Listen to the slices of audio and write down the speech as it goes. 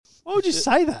Why would you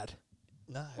say that?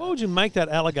 No. Why would you make that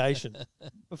allegation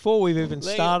before we've even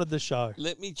started the show?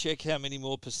 Let me check how many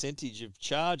more percentage of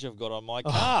charge I've got on my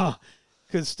car.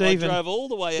 Because Stephen, I drove all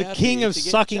the way the out king here of to get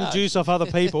sucking charged. juice off other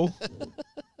people,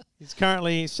 he's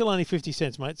currently still only 50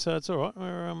 cents, mate. So it's all right.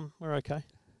 We're okay.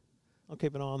 I'll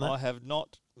keep an eye on that. I have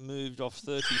not moved off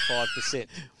 35%.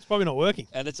 It's probably not working.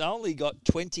 And it's only got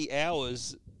 20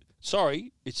 hours.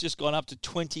 Sorry, it's just gone up to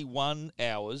 21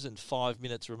 hours and 5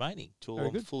 minutes remaining till Very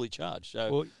I'm good. fully charged.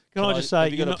 So Well, can I just say,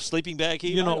 have you got a sleeping bag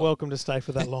here? you're mate, not or- welcome to stay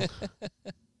for that long.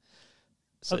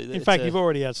 So In it's fact, you've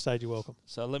already outstayed your welcome.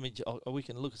 So we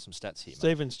can look at some stats here. Mate.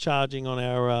 Stephen's charging on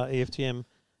our EFTM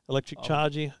electric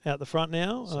charger out the front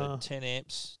now. So 10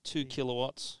 amps, 2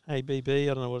 kilowatts. ABB, I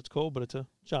don't know what it's called, but it's a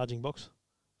charging box of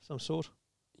some sort.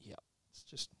 Yeah.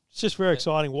 It's just very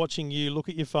exciting watching you look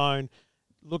at your phone,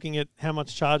 looking at how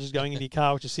much charge is going into your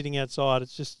car, which is sitting outside.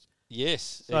 It's just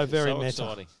Yes. so it's very so meta.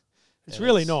 exciting. It's And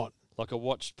really not. Like a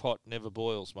watched pot never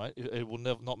boils, mate. It will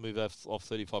not move off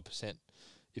 35%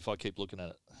 if I keep looking at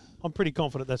it. I'm pretty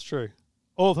confident that's true.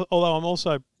 Although I'm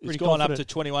also pretty It's gone confident. up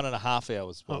to 21 and a half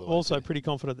hours. By I'm the way, also too. pretty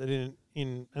confident that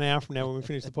in an hour from now when we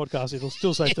finish the podcast, it'll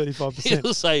still say 35%.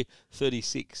 It'll say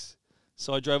 36.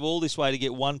 So I drove all this way to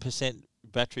get 1%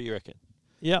 battery, you reckon?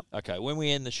 Yep. Okay, when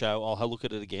we end the show, I'll have a look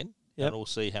at it again, Yep. and we'll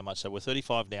see how much. So we're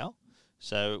 35 now.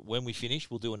 So when we finish,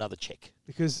 we'll do another check.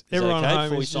 Because Is that everyone okay at home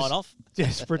before we is sign just off?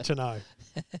 desperate to know.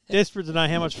 Desperate to know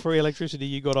how much free electricity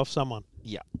you got off someone.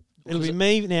 Yeah. It'll be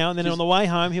me now, and then on the way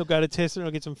home, he'll go to Tesla and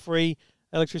he'll get some free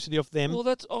electricity off them. Well,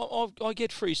 that's I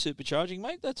get free supercharging,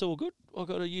 mate. That's all good. I've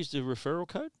got to use the referral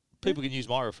code. People can use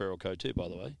my referral code too, by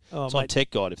the way. Oh, it's on mate, Tech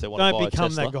Guide if they want to buy don't become a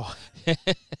Tesla. that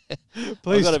guy. I've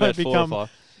Please got don't about 4 or become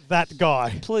 5. that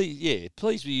guy.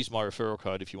 Please use my referral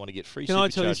code if you want to get free Can I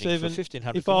supercharging tell you, Stephen, for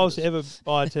 1,500 if I was to ever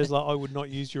buy a Tesla, I would not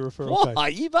use your referral Why,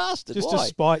 code. you bastard? Just Why? to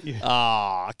spite you.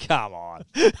 Ah, come on.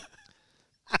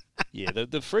 Yeah, the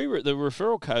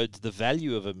referral codes, the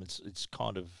value of them, it's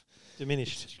kind of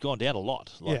Diminished. it's gone down a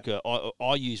lot. Like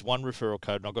I use one referral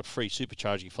code and I got free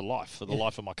supercharging for life for the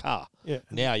life of my car. Yeah.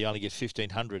 Now you only get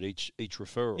 1,500 each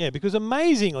referral. Yeah, because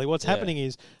amazingly what's Yeah. happening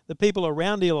is the people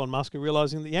around Elon Musk are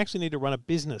realising that you actually need to run a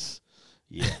business.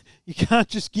 Yeah. You can't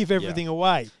just give everything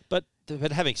away. But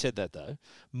having said that though,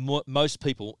 most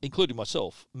people, including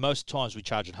myself, most times we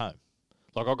charge at home.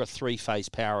 Like I've got 3-phase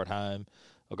power at home.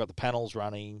 I've got the panels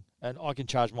running, and I can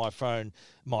charge my car.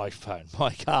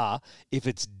 If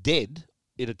it's dead,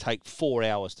 it'd take 4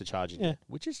 hours to charge it,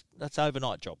 that's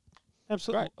overnight job.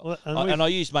 Absolutely. Great. Well, And I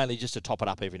use mainly just to top it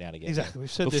up every now and again. Exactly.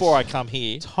 We've said Before I this come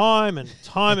here. time and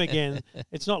time again.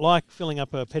 It's not like filling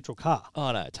up a petrol car. Oh,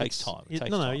 no, it takes time. It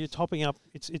takes time. You're topping up.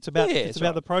 It's about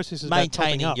the process.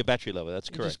 Maintaining about your battery level. That's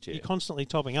correct, You're constantly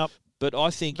topping up. But I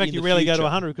think in fact, in you the rarely go to future-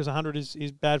 100 because 100 is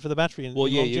bad for the battery and Well,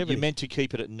 yeah, longevity. you're meant to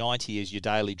keep it at 90 as your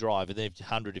daily drive, and then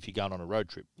 100 if you're going on a road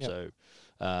trip. Yep. So,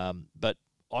 but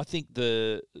I think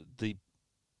the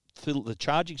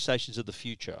charging stations of the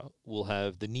future will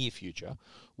have the near future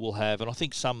will have, and I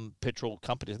think some petrol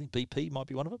companies, I think BP might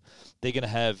be one of them. They're going to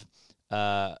have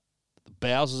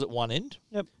Bowsers at one end,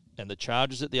 and the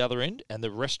chargers at the other end, and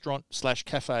the restaurant /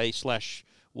 cafe /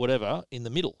 whatever in the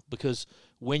middle. Because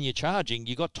when you're charging,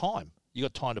 you got time. You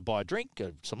got time to buy a drink,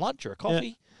 some lunch, or a coffee.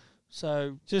 Yeah.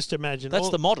 So just imagine that's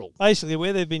the model. Basically,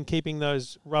 where they've been keeping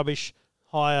those rubbish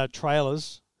hire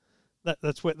trailers,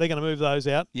 that's where they're going to move those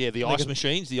out. Yeah, the ice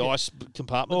machines, the ice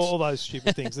compartments. All those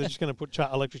stupid things. They're just going to put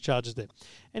electric chargers there.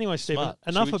 Anyway, Stephen, Smart.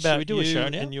 enough Should about we do a you show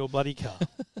now? and your bloody car.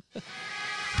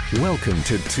 Welcome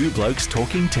to Two Blokes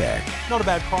Talking Tech Not a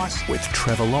bad price. with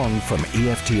Trevor Long from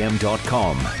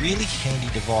EFTM.com Really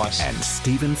handy device. and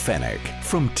Stephen Fennick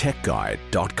from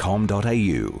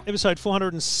TechGuide.com.au. Episode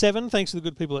 407, thanks to the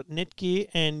good people at Netgear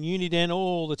and Uniden.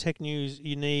 All the tech news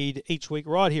you need each week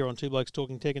right here on Two Blokes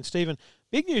Talking Tech. And Stephen,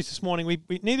 big news this morning. We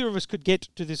neither of us could get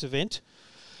to this event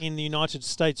in the United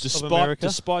States of America.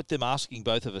 Despite them asking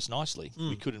both of us nicely,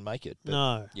 we couldn't make it. But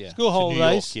No. yeah. School To New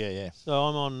holidays. York, yeah. So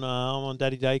I'm on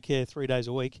daddy daycare 3 days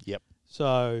a week. Yep.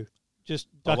 So just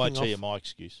I ducking won't tell off, you my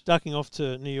excuse. ducking off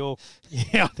to New York.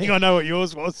 Yeah, I think I know what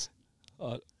yours was.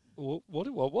 What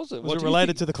was it? Was it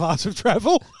related to the class of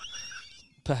travel?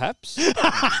 Perhaps.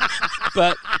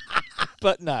 but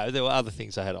no, there were other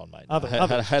things I had on, mate. I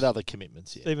had other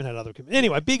commitments, yeah. Stephen had other commitments.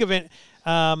 Anyway, big event.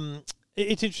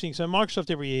 It's interesting. So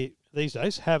Microsoft every year these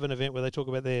days have an event where they talk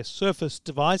about their Surface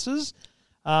devices.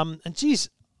 And geez,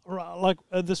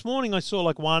 this morning I saw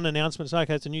one announcement say,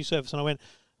 okay, it's a new Surface, and I went,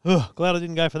 glad I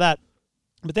didn't go for that.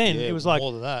 But then it was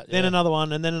more than that, then yeah. another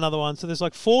one, and then another one. So there's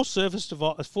 4 Surface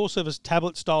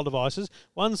tablet style devices,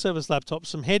 1 Surface laptop,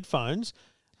 some headphones,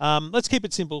 Let's keep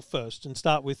it simple first and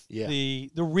start with Yeah.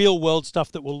 the real world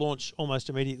stuff that will launch almost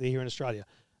immediately here in Australia.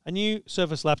 A new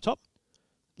Surface laptop,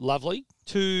 Lovely.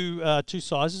 two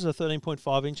sizes, a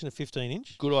 13.5 inch and a 15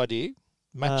 inch. Good idea.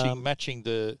 Matching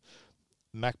the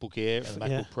MacBook Air and the MacBook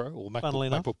yeah. Pro or Funnily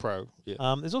enough. MacBook Pro.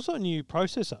 Yeah. There's also a new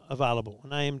processor available,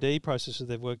 an AMD processor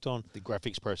they've worked on. The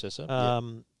graphics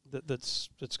processor.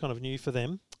 That's kind of new for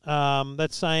them.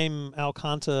 That same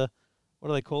Alcantara, what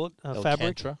do they call it? Fabric.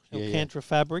 Alcantara. Alcantara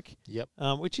fabric. Yep.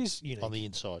 Which is unique. On the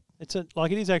inside. It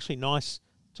is actually nice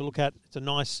to look at. It's a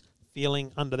nice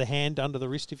feeling under the hand, under the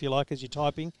wrist, if you like, as you're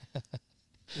typing.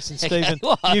 Listen, Stephen,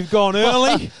 you've gone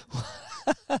early.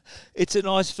 It's a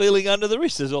nice feeling under the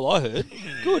wrist, is all I heard.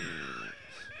 Good.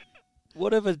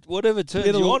 Whatever turns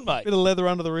you on, mate. Bit of leather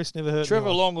under the wrist never hurt Trevor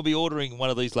anyone. Long will be ordering one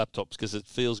of these laptops because it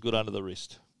feels good under the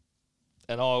wrist,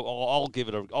 and I'll give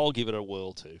it a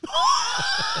whirl too.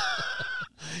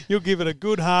 You'll give it a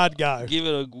good hard go. Give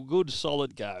it a good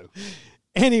solid go.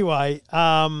 Anyway,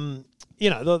 the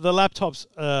laptops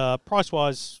price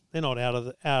wise they're not out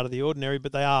of the ordinary,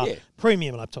 but they are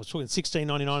premium laptops. Talking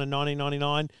 $16.99 and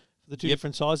 $19.99 for the two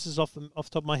different sizes off the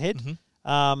top of my head.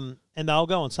 Mm-hmm. And they'll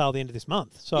go on sale at the end of this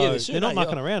month. So they're not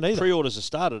mucking around either. Pre-orders have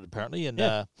started apparently, and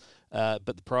but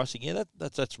the pricing,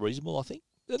 that's reasonable, I think.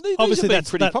 These obviously, have been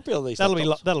pretty popular. These that'll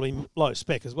laptops. be low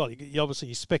spec as well. You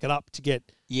obviously spec it up to get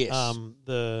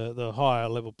the higher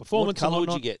level performance. What colour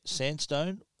would you get?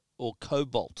 Sandstone or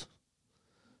cobalt?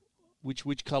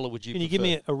 Which colour would you? Can you prefer?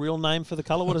 give me a real name for the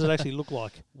colour? What does it actually look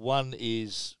like? One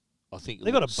is, I think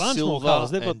they've got a bunch more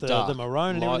colours. They've got the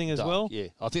maroon and everything as well. Yeah,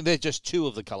 I think they're just two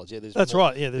of the colours. Yeah, that's more.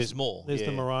 right. Yeah, there's more. There's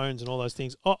the maroons and all those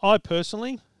things. I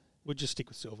personally would just stick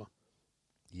with silver.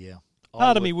 Yeah.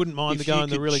 Part of me wouldn't mind to go in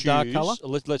the really dark colour.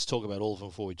 Let's talk about all of them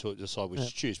before we decide which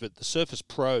to choose. But the Surface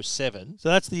Pro 7. So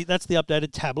that's the updated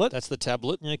tablet. That's the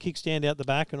tablet. Kickstand out the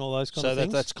back and all those kind of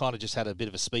things. So that's kind of just had a bit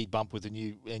of a speed bump with the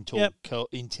new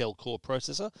Intel Core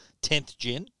processor, 10th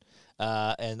gen,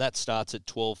 and that starts at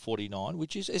 $1249,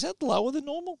 which is that lower than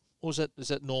normal? Or is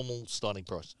that normal starting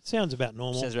price? Sounds about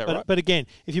normal. Sounds about right. But again,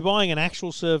 if you're buying an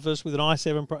actual Surface with an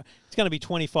i7 Pro, it's going to be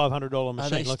 $2,500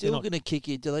 machine. Are they still going to kick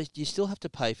you? Do you still have to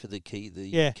pay for the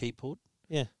keyboard?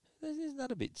 Yeah.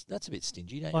 That's a bit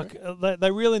stingy, don't you? They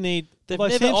really need. They've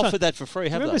never offered that for free,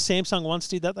 have they? Remember Samsung once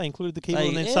did that? They included the keyboard,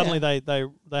 and then suddenly they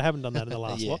haven't done that in the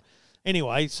last lot.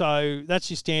 Anyway, so that's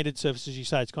your standard Surface, as you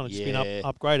say. It's kind of just been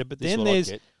upgraded. But then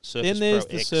there's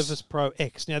the Surface Pro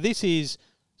X. Now this is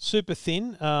super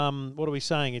thin. What are we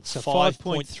saying? It's a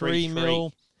 5.3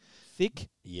 mil thick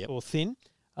or thin.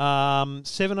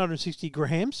 760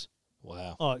 grams.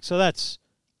 Wow. So that's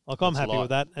I'm happy with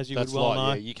that, as you would well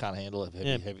know. Yeah, you can't handle it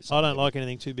heavy. I don't like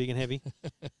anything too big and heavy.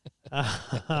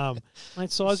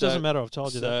 Mate, size doesn't matter. I've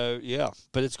told you that. So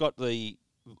but it's got the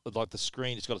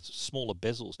screen. It's got smaller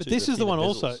bezels. But this is the one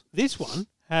also. This one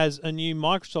has a new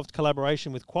Microsoft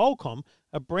collaboration with Qualcomm,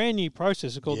 a brand new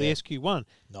processor called the SQ1.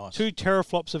 Nice. 2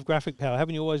 teraflops of graphic power.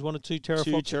 Haven't you always wanted 2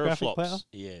 teraflops of graphic power?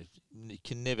 Yeah. You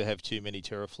can never have too many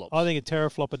teraflops. I think a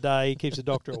teraflop a day keeps the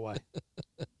doctor away.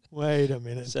 Wait a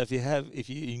minute. So if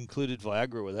you included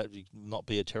Viagra with that, you'd not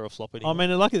be a teraflop anymore. I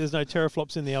mean, lucky there's no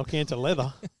teraflops in the Alcantara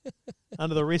leather.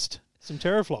 Under the wrist, some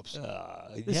teraflops.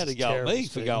 You had to go at me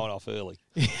for going off early.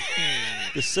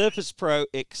 The Surface Pro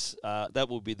X, that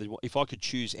would be if I could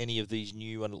choose any of these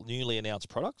newly announced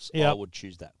products, I would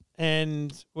choose that.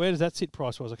 And where does that sit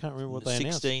price-wise? I can't remember what they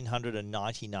announced.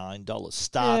 $1,699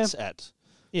 starts at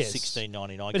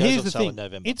 $1,699. But here's the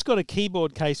thing. It's got a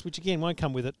keyboard case, which again won't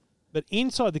come with it. But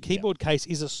inside the keyboard case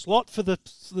is a slot for the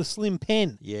slim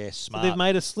pen. Yeah, smart. So they've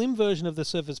made a slim version of the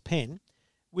Surface Pen,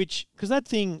 because that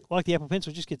thing, like the Apple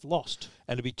Pencil, just gets lost.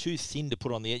 And it'd be too thin to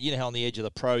put on the edge. You know how on the edge of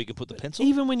the Pro you can put the pencil?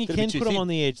 Even when you can put them on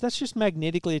the edge, that's just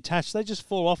magnetically attached. They just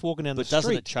fall off walking down the street.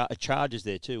 But doesn't it charges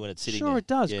there too when it's sitting there? Sure, it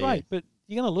does. Great. But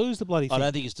you're going to lose the bloody thing. I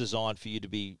don't think it's designed for you to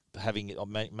be having it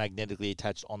magnetically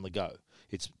attached on the go.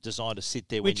 It's designed to sit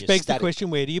there when you're Which begs the question,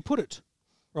 where do you put it?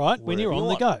 Right, when you're on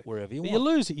the go. Wherever you want. You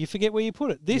lose it. You forget where you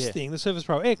put it. This thing, the Surface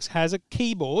Pro X, has a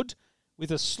keyboard with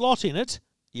a slot in it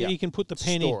that you can put the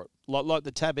pen in. Like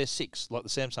the Tab S6, like the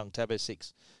Samsung Tab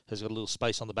S6 has got a little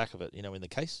space on the back of it, in the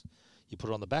case. You put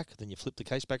it on the back, then you flip the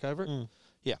case back over it.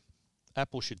 Yeah.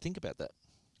 Apple should think about that.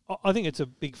 I think it's a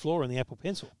big flaw in the Apple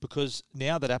Pencil. Because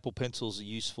now that Apple Pencils are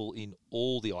useful in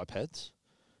all the iPads,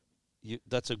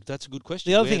 that's a good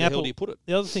question. Where the hell do you put it?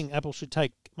 The other thing Apple should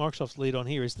take Microsoft's lead on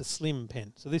here is the slim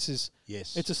pen. So this is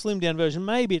it's a slim down version.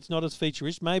 Maybe it's not as feature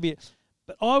rich.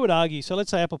 But I would argue. So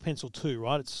let's say Apple Pencil 2,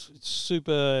 right? It's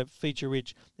super feature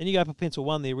rich. Then you go Apple Pencil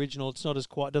 1, the original. It's not as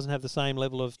doesn't have the same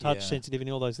level of touch sensitivity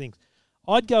and all those things.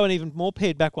 I'd go an even more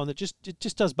pared back one that just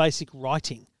does basic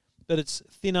writing, but it's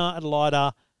thinner and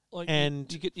lighter, Like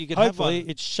and you could have hopefully one,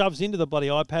 it shoves into the bloody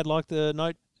iPad like the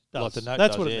Note does. like the Note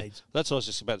That's does, what yeah. it needs. That's what I was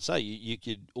just about to say. You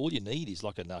could all you need is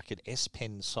like an S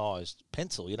Pen sized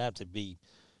pencil. You don't have to be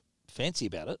fancy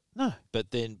about it. No.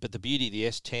 But the beauty of the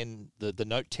S10, the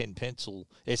Note 10 pencil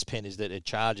S Pen is that it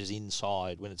charges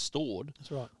inside when it's stored.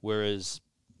 That's right. Whereas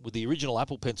with the original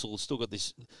Apple Pencil, it's still got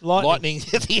this Lightning. lightning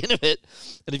at the end of it.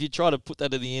 And if you try to put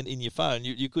that at the end in your phone,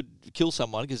 you could kill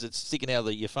someone because it's sticking out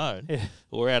of your phone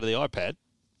or out of the iPad.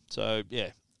 So,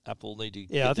 yeah, Apple need to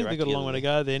Yeah, I think they've got a long way to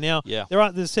go there. Now,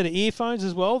 there's a set of earphones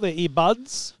as well. They're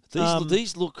earbuds.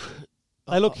 These look...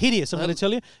 They look hideous, I'm going to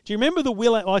tell you. Do you remember the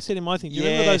Will... I said in my thing, do you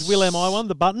remember those Will MI one,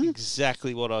 the button?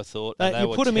 Exactly what I thought.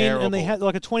 You put them in and they had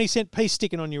like a 20-cent piece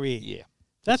sticking on your ear. Yeah.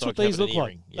 That's what these look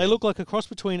like. Yeah. They look like a cross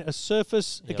between a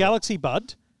Surface, a Galaxy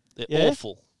Bud. They're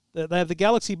awful. They have the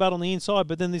Galaxy Bud on the inside,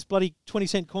 but then this bloody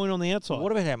 20-cent coin on the outside.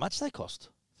 What about how much they cost?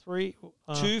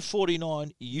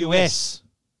 $249 US.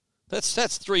 That's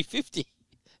 $350.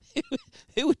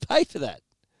 Who would pay for that?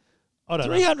 I don't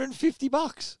know.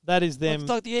 $350. That is them.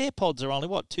 Like the AirPods are only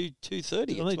what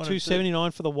 $230. Only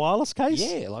 $279 for the wireless case.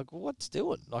 Yeah, like what's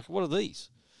doing? Like what are these?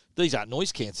 These aren't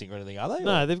noise cancelling or anything, are they?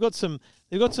 No, they've got some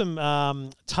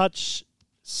touch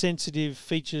sensitive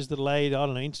features that allow you to, I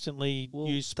don't know, instantly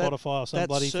use Spotify or some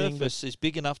bloody thing. That Surface is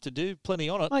big enough to do plenty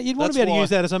on it. Mate, you'd want to be able to use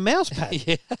that as a mouse pad.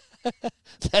 Yeah.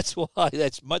 That's why.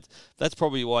 That's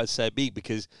probably why it's so big,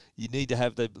 because you need to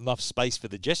have enough space for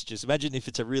the gestures. Imagine if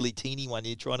it's a really teeny one,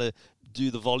 you're trying to do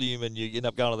the volume and you end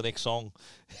up going to the next song.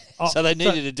 So they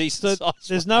needed a decent size.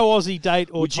 There's no Aussie date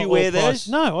or would you wear those?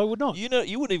 No, I would not. You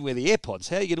wouldn't even wear the AirPods.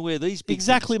 How are you going to wear these big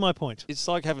Exactly things? my point. It's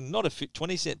like having not a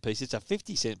 20-cent piece, it's a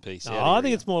 50-cent piece. No, I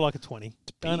think it's more like a 20.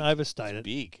 Don't overstate it.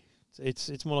 Big.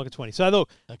 It's more like a 20. So look,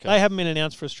 they haven't been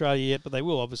announced for Australia yet, but they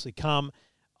will obviously come.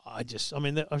 I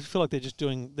feel like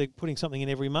they're putting something in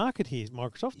every market here,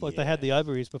 Microsoft, like they had the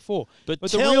over-ears before. But the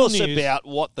tell real us news, about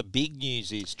what the big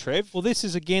news is, Trev. Well, this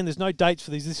is, again, there's no dates for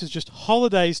these. This is just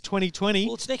holidays 2020.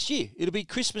 Well, it's next year. It'll be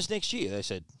Christmas next year, they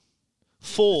said.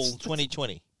 Fall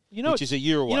 2020, which is a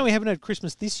year away. You know, we haven't had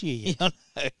Christmas this year yet. Yeah,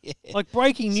 I know, yeah. Like,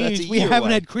 breaking news, we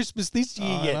haven't had Christmas this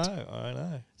year yet. I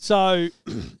know. So,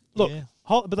 look,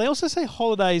 but they also say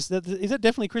holidays. Is that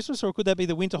definitely Christmas, or could that be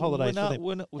the winter holidays for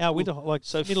them?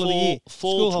 So middle of the year.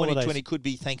 Fall 2020 could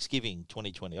be Thanksgiving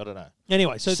 2020. I don't know.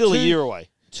 Anyway, so still a year away.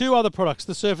 Two other products,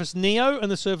 the Surface Neo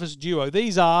and the Surface Duo.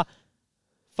 These are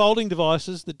folding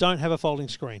devices that don't have a folding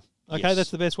screen. Okay,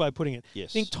 that's the best way of putting it.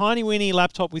 Yes. Think tiny weeny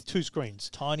laptop with two screens.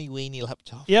 Tiny weeny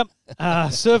laptop. Yep.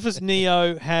 Surface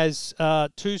Neo has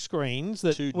two screens.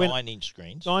 Two 9-inch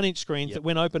screens. 9-inch screens that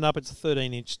when opened up, it's a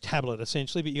 13-inch tablet,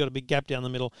 essentially, but you got a big gap down the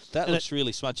middle. That looks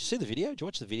really smart. Did you see the video? Did you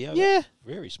watch the video? Yeah.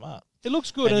 Very smart. It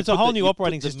looks good, and it's a whole new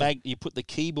operating system. system. You put the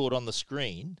keyboard on the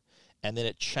screen, and then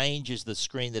it changes the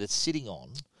screen that it's sitting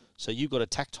on. So you've got a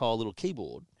tactile little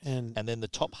keyboard, and then the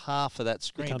top half of that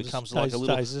screen becomes like a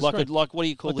little, like what do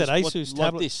you call this? That Asus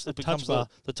tablet, like this. It becomes the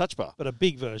touch bar. But a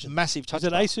big version. Massive touch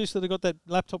bar. Is it Asus that have got that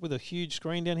laptop with a huge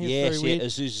screen down here? Yes, very weird.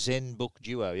 Asus ZenBook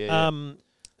Duo,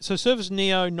 So Surface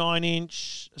Neo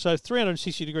 9-inch, so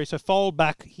 360 degrees, so fold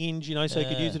back hinge, so you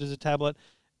could use it as a tablet,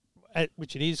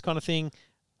 which it is kind of thing.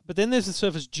 But then there's the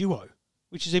Surface Duo,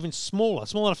 which is even smaller,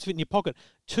 small enough to fit in your pocket.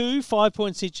 Two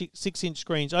 5.6-inch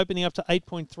screens opening up to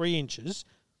 8.3 inches.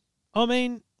 I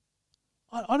mean,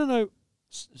 I don't know.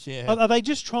 Yeah. Are they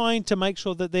just trying to make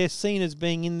sure that they're seen as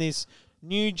being in this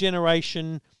new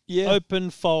generation, open,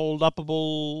 fold,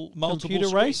 uppable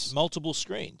computer race? Multiple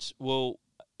screens. Well,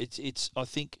 it's. I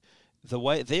think the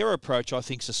way their approach, I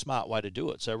think, is a smart way to do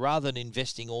it. So rather than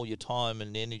investing all your time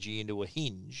and energy into a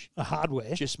hinge, a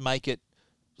hardware, just make it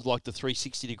like the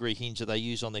 360-degree hinge that they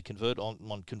use on their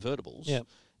on convertibles,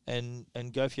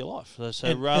 and go for your life.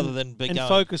 So rather than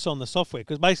focus on the software,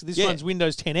 because basically this runs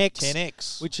Windows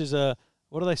 10X, which is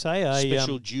what do they say? A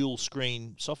special dual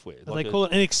screen software. They call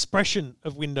it an expression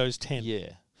of Windows 10.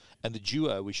 Yeah, and the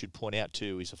Duo, we should point out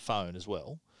too, is a phone as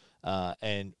well,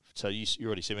 and so you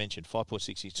already mentioned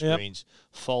 5.6-inch screens,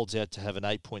 folds out to have an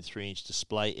 8.3-inch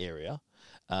display area.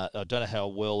 I don't know how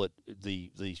well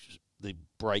the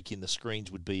break in the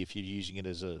screens would be if you're using it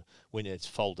when it's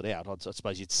folded out. I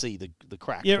suppose you'd see the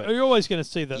crack. Yeah, you're always going to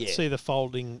see the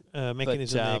folding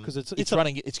mechanism there, because it's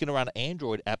going to run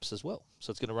Android apps as well.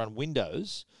 So it's going to run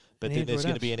Windows, but then there's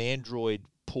going to be an Android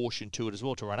portion to it as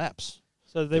well to run apps.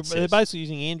 So they're basically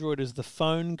using Android as the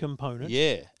phone component.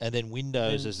 Yeah, and then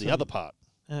Windows as the other part.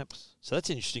 Apps. So that's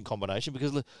an interesting combination,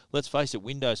 because let's face it,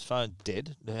 Windows Phone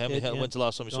dead. When's the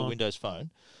last time we saw Windows Phone?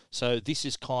 So this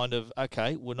is kind of,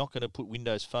 okay, we're not going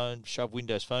to shove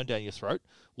Windows Phone down your throat.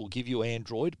 We'll give you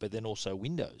Android, but then also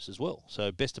Windows as well. So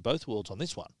best of both worlds on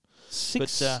this one. So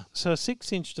a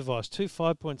 6-inch device, two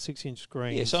 5.6-inch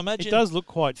screens. Yeah, so imagine it does look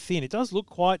quite thin. It does look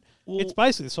quite. Well, it's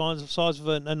basically the size of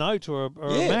a Note or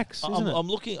a Max, isn't it? I'm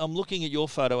looking at your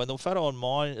photo and the photo on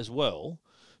mine as well.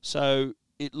 So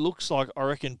it looks like, I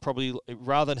reckon, probably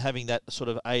rather than having that sort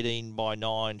of 18 by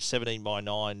 9, 17 by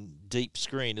 9 deep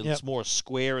screen, it's more a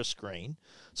squarer screen.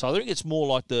 So I think it's more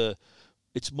like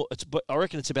I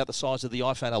reckon it's about the size of the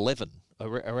iPhone 11,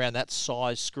 around that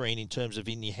size screen in terms of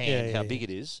in your hand, how big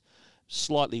it is.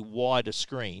 Slightly wider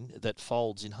screen that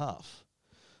folds in half,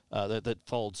 that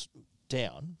folds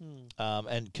down,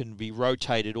 and can be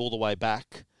rotated all the way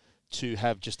back to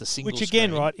have just a single Which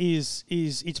again, screen. right, is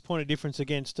its point of difference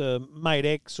against a Mate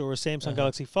X or a Samsung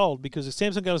Galaxy Fold, because a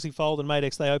Samsung Galaxy Fold and Mate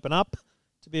X, they open up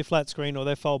to be a flat screen, or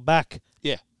they fold back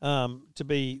to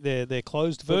be their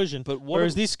closed version. But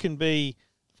whereas this can be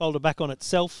folded back on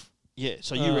itself. Yeah,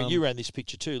 so you ran this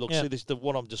picture too. Look, see,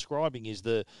 what I'm describing is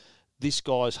this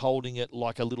guy's holding it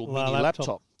like a little mini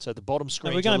laptop. So the bottom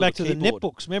screen. We're going back to keyboard. the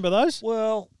netbooks. Remember those?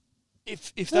 Well,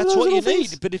 if that's what you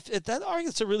need, but I think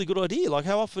it's a really good idea. Like,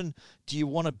 how often do you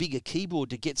want a bigger keyboard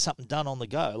to get something done on the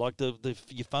go? Like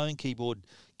your phone keyboard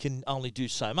can only do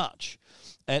so much.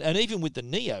 And even with the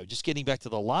Neo, just getting back to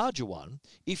the larger one,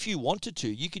 if you wanted to,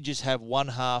 you could just have one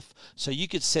half. So you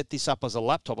could set this up as a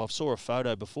laptop. I saw a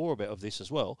photo before of this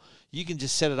as well. You can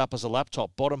just set it up as a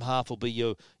laptop. Bottom half will be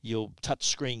your touch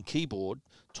screen keyboard.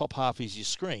 Top half is your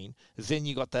screen. Then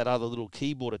you got that other little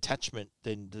keyboard attachment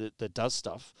that does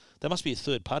stuff. That must be a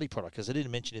third-party product because I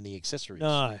didn't mention in the accessories.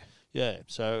 No. Yeah,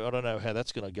 so I don't know how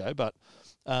that's going to go, but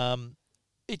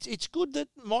it's good that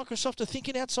Microsoft are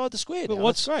thinking outside the square. But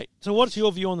that's great. So what's your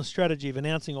view on the strategy of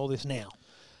announcing all this now?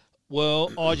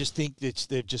 Well, I just think that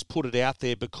they've just put it out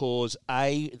there because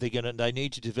they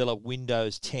need to develop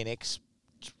Windows 10X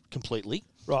completely.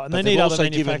 Right, and they need other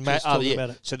manufacturers talking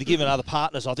about it. So they're giving other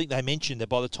partners. I think they mentioned that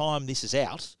by the time this is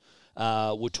out,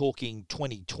 we're talking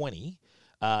 2020.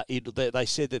 They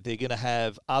said that they're going to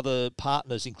have other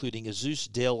partners, including Asus,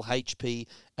 Dell, HP,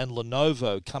 and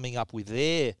Lenovo, coming up with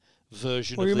their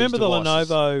version of these devices. Well, remember the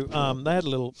Lenovo? They had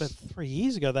about 3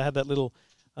 years ago. They had that little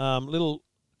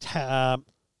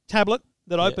tablet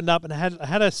that opened up and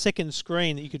had a second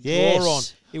screen that you could draw on.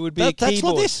 It would be a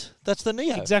keyboard. That's the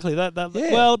Neo. Exactly.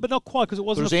 Well, but not quite, because it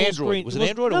wasn't a full screen. Was it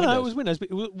Android or Windows? No, it was Windows, but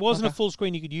it wasn't a full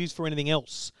screen you could use for anything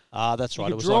else. Ah, that's right.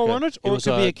 You could draw on it, or it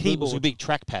could be a keyboard. It was a big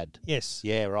trackpad. Yes.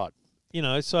 Yeah, right.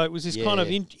 So it was this kind of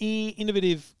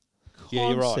innovative concept. Yeah,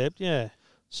 you're right. Yeah.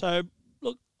 So,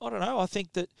 look, I don't know. I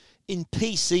think that in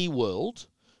PC world,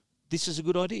 this is a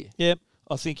good idea. Yep.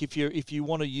 I think if you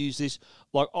want to use this,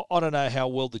 like, I don't know how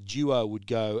well the Duo would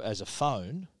go as a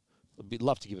phone. I'd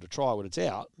love to give it a try when it's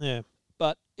out. Yeah.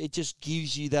 But it just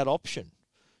gives you that option.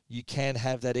 You can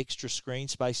have that extra screen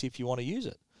space if you want to use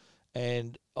it.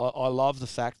 And I love the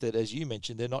fact that, as you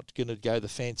mentioned, they're not going to go the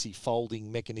fancy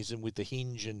folding mechanism with the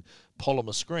hinge and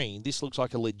polymer screen. This looks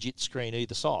like a legit screen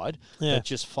either side that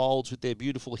just folds with their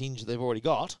beautiful hinge they've already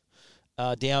got.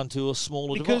 Down to a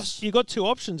smaller device. Because you've got two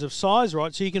options of size,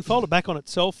 right? So you can fold it back on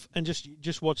itself and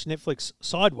just watch Netflix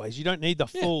sideways. You don't need the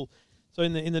full. So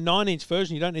in the 9-inch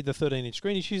version, you don't need the 13-inch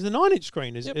screen. You use the 9-inch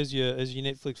screen as your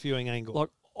Netflix viewing angle. Like,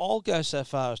 I'll go so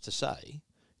far as to say,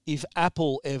 if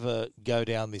Apple ever go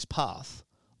down this path,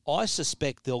 I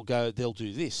suspect they'll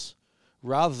do this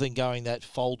rather than going that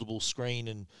foldable screen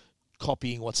and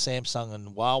copying what Samsung and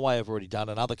Huawei have already done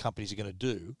and other companies are going to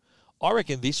do. I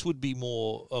reckon this would be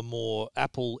a more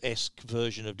Apple-esque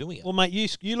version of doing it. Well, mate,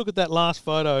 you look at that last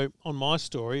photo on my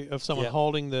story of someone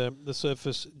holding the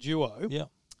Surface Duo. Yeah.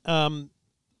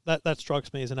 That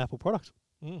strikes me as an Apple product.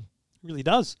 It really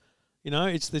does.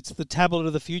 It's the tablet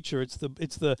of the future. It's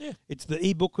the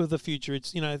ebook of the future.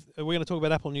 It's we're going to talk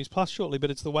about Apple News Plus shortly,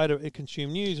 but it's the way to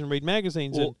consume news and read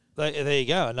magazines. Well, there you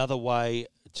go. Another way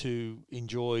to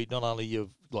enjoy not only your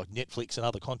like Netflix and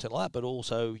other content like that, but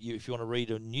also if you want to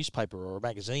read a newspaper or a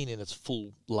magazine in its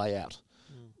full layout.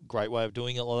 Great way of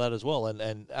doing it like that as well.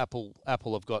 And Apple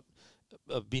have got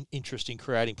a been interest in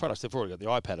creating products. They've already got the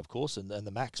iPad, of course, and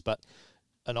the Macs, but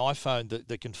an iPhone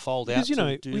that can fold out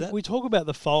to do that. We talk about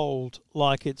the Fold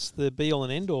like it's the be-all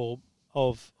and end-all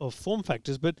of form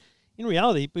factors, but in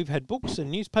reality, we've had books and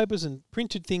newspapers and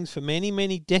printed things for many,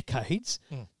 many decades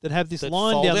that have this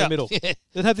line down the middle. Yeah.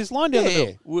 That have this line down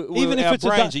the middle. Even if our it's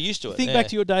brains are used to it. Think back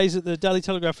to your days at the Daily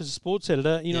Telegraph as a sports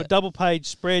editor. Double page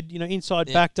spread.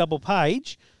 Inside back double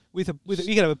page. You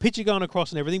could have a picture going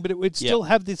across and everything, but it would still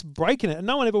have this break in it. And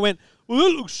no one ever went, well,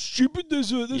 that looks stupid.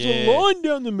 There's a line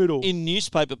down the middle. In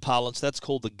newspaper parlance, that's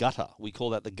called the gutter. We call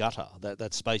that the gutter,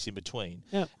 that space in between.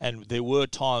 Yeah. And there were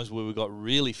times where we got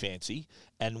really fancy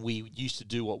and we used to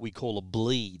do what we call a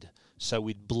bleed. so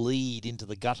we'd bleed into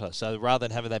the gutter. So rather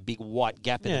than having that big white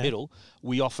gap in the middle,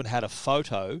 we often had a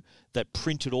photo that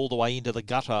printed all the way into the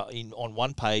gutter on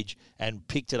one page and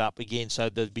picked it up again, so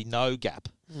there'd be no gap.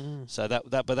 So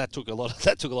that took a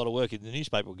lot of work in the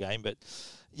newspaper game. But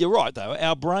you're right, though.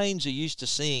 Our brains are used to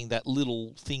seeing that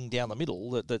little thing down the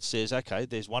middle that says, okay,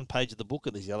 there's one page of the book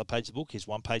and there's the other page of the book. Here's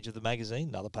one page of the magazine,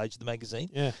 another page of the magazine.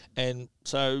 Yeah. And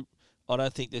so I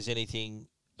don't think there's anything.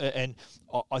 And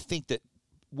I think that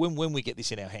when we get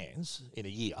this in our hands in a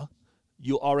year,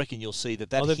 I reckon you'll see that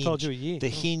they've hinge, told you a year. the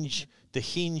hinge the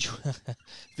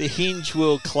hinge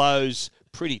will close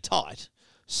pretty tight,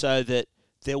 so that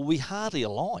there will be hardly a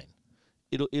line.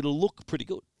 It'll look pretty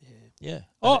good. Yeah.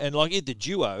 Oh. And like in the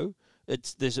Duo,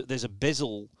 there's a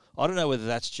bezel. I don't know whether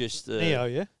that's just the Neo,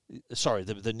 yeah. Sorry,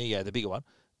 the Neo, the bigger one.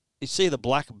 You see the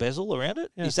black bezel around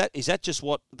it? Yeah. Is that just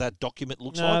what that document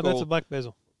looks No, like? that's a black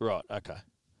bezel. Right. Okay.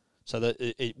 So that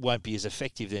it won't be as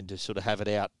effective then to sort of have it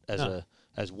out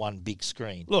as one big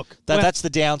screen. Look, that's the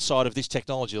downside of this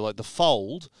technology. Like the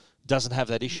Fold doesn't have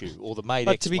that issue, or the Mate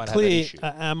but X to be won't clear, have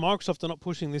that issue. Microsoft are not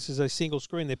pushing this as a single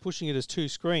screen. They're pushing it as two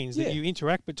screens that you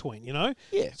interact between, you know?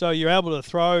 Yeah. So you're able to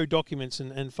throw documents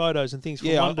and photos and things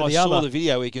from one to I the saw other. the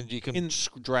video where you can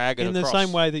drag it in across. the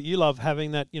same way that you love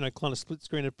having that, you know, kind of split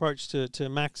screen approach to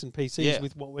Macs and PCs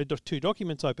with what we're two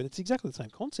documents open. It's exactly the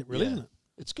same concept, really, isn't it?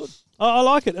 It's good. I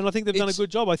like it, and I think they've done a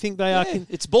good job. I think they are.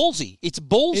 It's ballsy. It's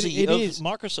ballsy It of is.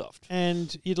 Microsoft.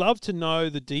 And you'd love to know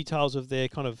the details of their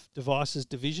kind of devices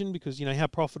division, because, you know, how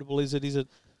profitable is it? Is it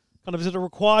a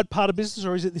required part of business,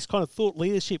 or is it this kind of thought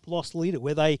leadership lost leader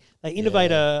where they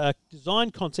innovate a design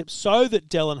concept so that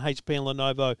Dell and HP and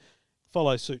Lenovo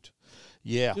follow suit?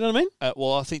 Yeah. You know what I mean?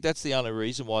 Well, I think that's the only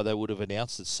reason why they would have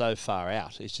announced it so far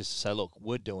out. Is just to say, look,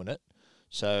 we're doing it.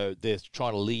 So they're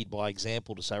trying to lead by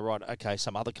example to say, right, okay,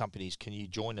 some other companies, can you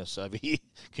join us over here?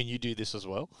 Can you do this as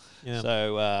well? Yeah.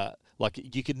 So,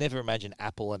 you could never imagine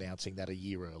Apple announcing that a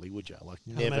year early, would you? Like,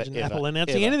 Can't never, imagine ever, Apple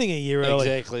announcing ever. anything a year early.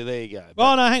 Exactly, there you go.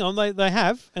 Well, no, hang on. They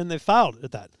have, and they've failed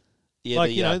at that. Yeah,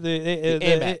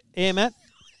 the AirMat.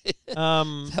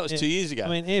 That was 2 years ago. I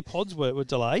mean, AirPods were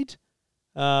delayed.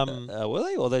 Were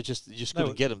they? Or they just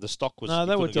couldn't get them? The stock was... No,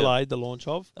 they were delayed, the launch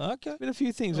of. Okay. Been a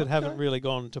few things that haven't really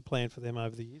gone to plan for them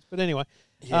over the years. But anyway,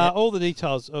 Yeah. all the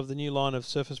details of the new line of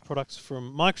Surface products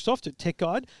from Microsoft at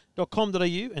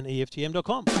techguide.com.au and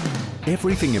EFTM.com.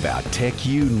 Everything about tech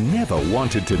you never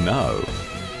wanted to know.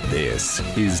 This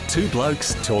is Two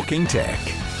Blokes Talking Tech.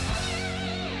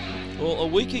 Well, a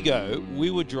week ago,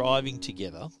 we were driving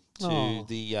together to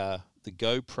the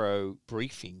GoPro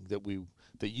briefing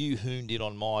that you hooned in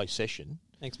on my session.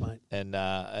 Thanks, mate. And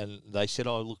they said,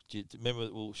 "Oh, look, remember?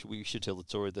 Well, we should tell the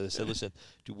story." They said, "Listen,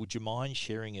 would you mind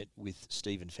sharing it with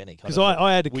Stephen Fennick?" Because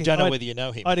I had to. We don't know whether you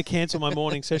know him. I had to cancel my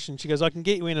morning session. She goes, "I can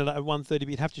get you in at 1:30, but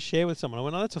you'd have to share with someone." I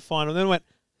went, "Oh, that's a fine." And then I went,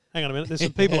 "Hang on a minute. There's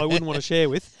some people I wouldn't want to share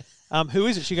with. Who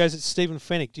is it?" She goes, "It's Stephen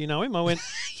Fennick. Do you know him?" I went,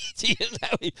 Do you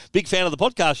know him? Big fan of the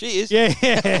podcast. She is. Yeah.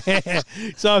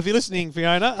 So if you're listening,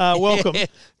 Fiona, welcome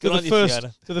to on you,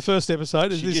 Fiona. the first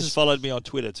episode. She just followed me on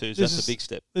Twitter too, so that's a big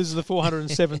step. This is the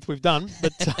 407th we've done,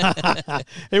 but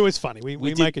it was funny.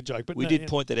 We make a joke, but we did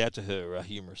point that out to her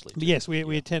humorously. But yes,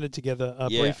 we attended together a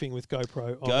briefing with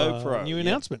GoPro of a new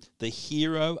announcement. The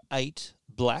Hero 8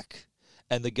 Black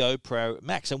and the GoPro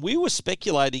Max. And we were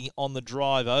speculating on the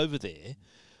drive over there,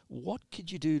 what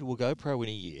could you do to a GoPro in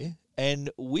a year? And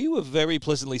we were very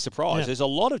pleasantly surprised. Yeah. There's a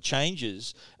lot of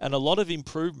changes and a lot of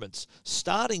improvements,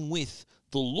 starting with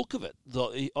the look of it.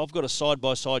 I've got a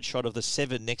side-by-side shot of the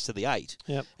 7 next to the 8.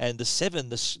 Yep. And the 7,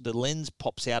 the lens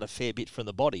pops out a fair bit from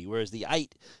the body, whereas the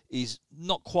 8 is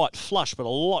not quite flush, but a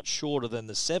lot shorter than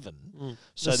the 7.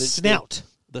 So the snout.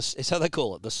 That's how they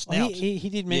call it, the snout. He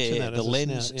did mention that. The as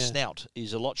lens a snout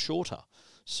is a lot shorter.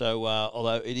 So,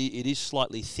 although it is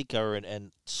slightly thicker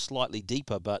and slightly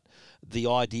deeper, but the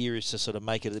idea is to sort of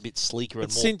make it a bit sleeker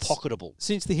and more pocketable.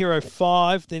 Since the Hero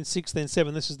 5, then 6, then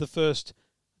 7, this is the first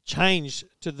change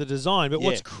to the design. But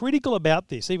what's critical about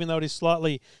this, even though it is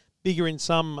slightly bigger in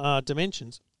some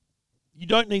dimensions, you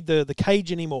don't need the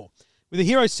cage anymore. With the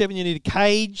Hero 7, you need a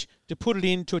cage to put it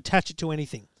in to attach it to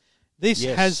anything. This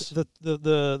has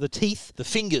the teeth. The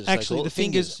fingers. Actually, the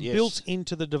fingers built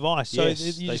into the device. So you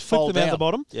just flip them out the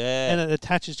bottom and it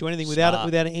attaches to anything without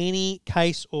any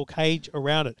case or cage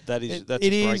around it. That's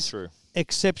a breakthrough.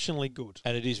 Exceptionally good.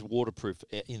 And it is waterproof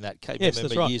in that case. Yes,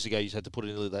 Remember that's right. years ago you just had to put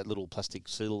it in that little plastic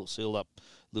sealed up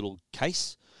little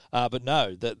case. But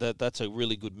no, that's a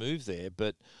really good move there.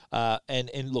 But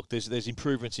and look, there's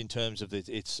improvements in terms of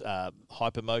its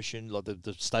hypermotion, like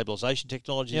the stabilization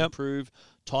technology improved,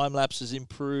 time lapse has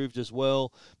improved as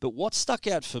well. But what stuck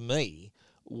out for me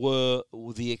were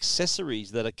the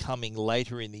accessories that are coming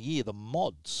later in the year, the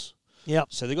mods. Yeah.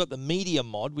 So they've got the media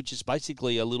mod, which is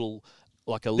basically a little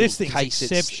this thing's case.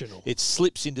 exceptional. It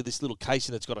slips into this little case,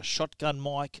 and it's got a shotgun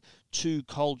mic, 2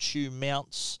 cold shoe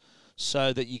mounts,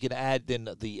 so that you can add then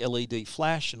the LED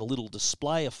flash and a little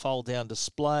display, a fold-down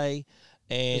display.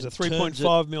 And there's a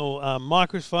 3.5 mil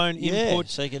microphone input.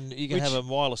 So you can have a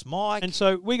wireless mic. And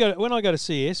so when I go to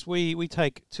CES, we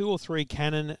take 2 or 3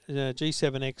 Canon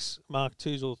G7X Mark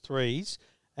IIs or 3s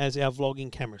as our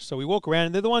vlogging cameras. So we walk around,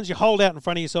 and they're the ones you hold out in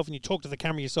front of yourself and you talk to the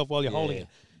camera yourself while you're holding it.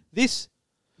 This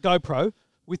GoPro,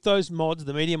 with those mods,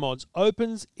 the media mods,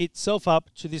 opens itself up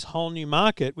to this whole new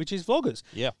market, which is vloggers.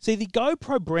 Yeah. See, the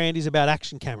GoPro brand is about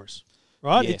action cameras.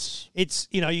 Right? Yes. It's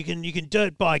you can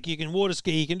dirt bike, you can water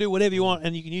ski, you can do whatever you want,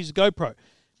 and you can use a GoPro,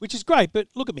 which is great. But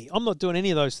look at me, I'm not doing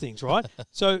any of those things, right?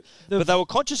 But they were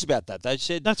conscious about that. They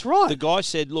said that's right. The guy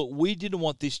said, "Look, we didn't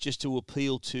want this just to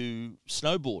appeal to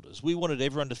snowboarders. We wanted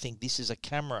everyone to think this is a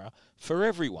camera for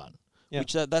everyone." Yeah.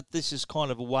 Which this is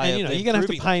kind of a way. And, of you're going to have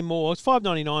to pay more. It's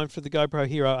 $599 for the GoPro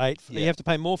Hero 8. You have to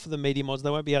pay more for the media mods. They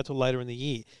won't be out till later in the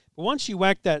year. But once you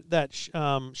whack that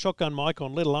shotgun mic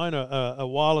on, let alone a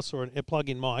wireless or a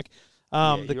plug-in mic.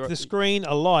 The screen,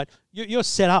 a light, you're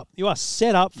set up. You are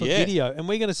set up for video, and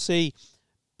we're going to see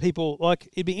people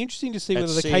it'd be interesting to see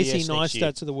whether the Casey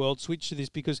Neistats of the world switch to this,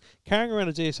 because carrying around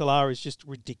a DSLR is just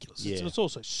ridiculous. Yeah. It's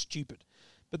also stupid.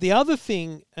 But the other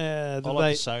thing I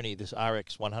like the Sony, this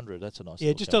RX100. That's a nice.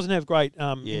 Yeah, it just doesn't have great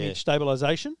image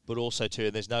stabilization. But also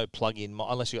too, there's no plug-in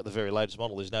unless you got the very latest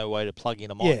model. There's no way to plug in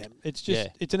a mic. Yeah, it's just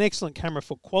it's an excellent camera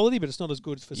for quality, but it's not as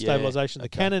good for stabilization. The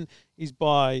Canon is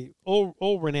by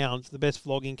all renowned the best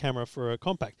vlogging camera for a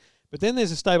compact. But then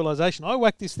there's a stabilization. I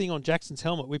whacked this thing on Jackson's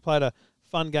helmet. We played a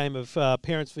fun game of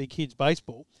parents v kids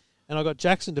baseball, and I got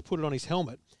Jackson to put it on his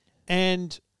helmet.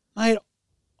 And mate,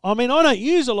 I mean, I don't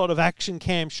use a lot of action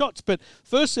cam shots, but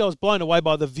firstly I was blown away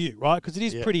by the view, right? Because it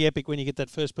is pretty epic when you get that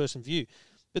first-person view.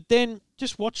 But then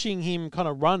just watching him kind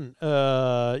of run,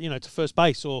 to first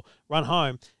base or run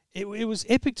home, it was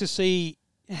epic to see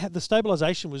how the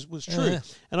stabilization was true. Yeah.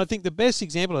 And I think the best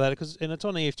example of that, and it's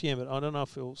on EFTM, but I don't know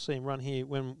if you'll see him run here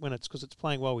when it's because it's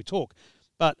playing while we talk.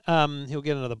 But he'll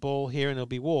get another ball here and he'll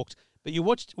be walked. But you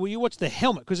watch the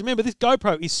helmet, because remember, this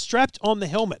GoPro is strapped on the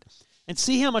helmet. And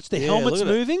see how much the helmet's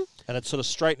moving? And it's sort of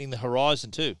straightening the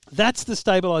horizon too. That's the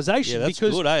stabilization. Yeah, that's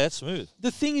good, That's smooth.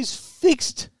 The thing is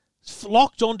fixed,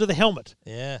 locked onto the helmet.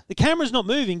 Yeah. The camera's not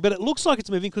moving, but it looks like it's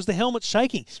moving because the helmet's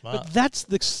shaking. Smart. But that's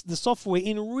the software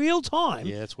in real time.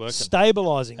 Yeah, it's working.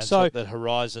 Stabilizing. And so that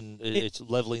horizon, it's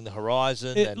leveling the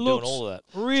horizon and doing all of that.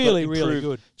 Really, really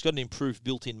good. It's got an improved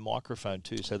built-in microphone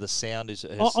too, so the sound is.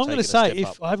 I'm going to say,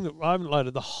 I haven't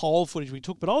loaded the whole footage we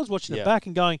took, but I was watching it back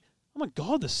and going, oh my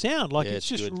God, the sound. It's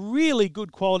just good. Really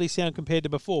good quality sound compared to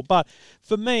before. But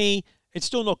for me, it's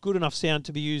still not good enough sound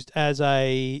to be used as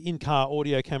a in-car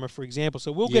audio camera, for example.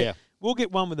 So we'll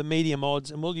get one with the media mods,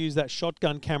 and we'll use that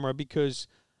shotgun camera because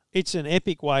it's an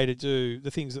epic way to do the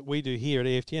things that we do here at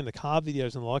EFTM, the car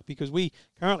videos and the like, because we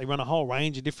currently run a whole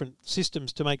range of different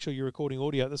systems to make sure you're recording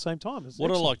audio at the same time.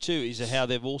 What I like too is how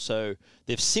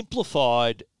they've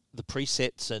simplified the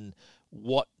presets and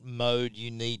what mode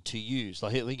you need to use.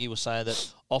 Like I think you were saying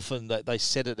that often that they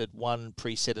set it at one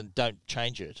preset and don't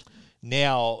change it.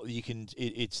 Now you can.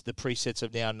 It's the presets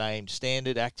have now named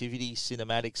standard, activity,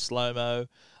 cinematic, slow-mo,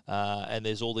 and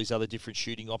there's all these other different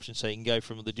shooting options. So you can go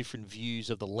from the different views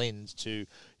of the lens to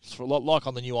like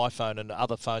on the new iPhone and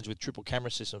other phones with triple camera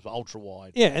systems, ultra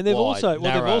wide. Yeah, and they've wide, also narrow.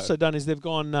 What they've also done is they've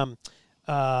gone.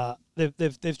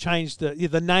 They've changed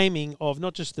the naming of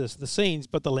not just the scenes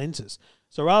but the lenses.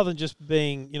 So rather than just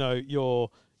being your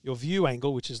view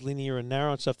angle, which is linear and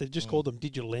narrow and stuff, they've just called them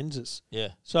digital lenses. Yeah.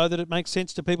 So that it makes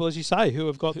sense to people, as you say, who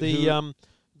have got the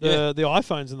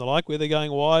iPhones and the like, where they're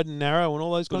going wide and narrow and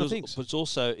all those kind of things. But it's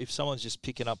also, if someone's just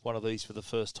picking up one of these for the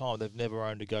first time, they've never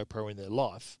owned a GoPro in their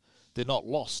life, they're not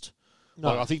lost. No.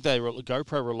 Like I think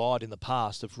GoPro relied in the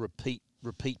past of repeat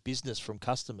business from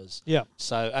customers. Yeah.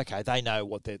 So they know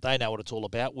what it's all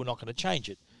about. We're not going to change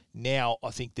it. Now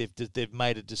I think they've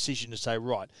made a decision to say,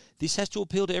 right, this has to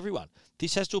appeal to everyone.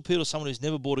 This has to appeal to someone who's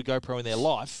never bought a GoPro in their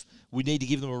life. We need to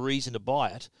give them a reason to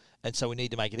buy it, and so we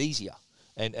need to make it easier.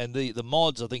 And the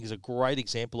mods, I think, is a great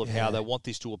example of how they want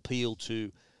this to appeal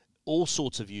to all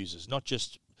sorts of users, not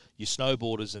just your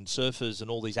snowboarders and surfers and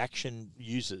all these action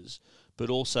users, but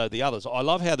also the others. I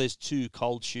love how there's 2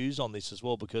 cold shoes on this as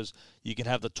well, because you can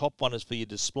have the top one as for your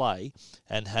display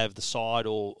and have the side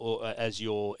or as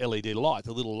your LED light,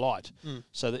 the little light.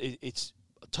 So that it's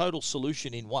a total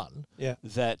solution in one. Yeah.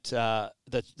 That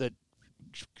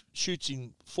shoots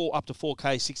in up to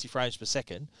 4K, 60 frames per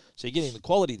second. So you're getting the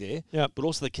quality there, Yep. but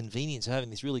also the convenience of having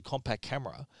this really compact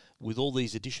camera with all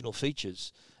these additional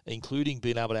features, including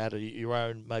being able to add your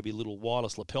own maybe little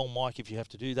wireless lapel mic if you have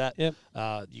to do that. Yep.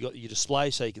 You got your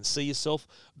display so you can see yourself.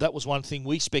 That was one thing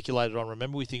we speculated on.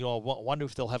 Remember, we think, I wonder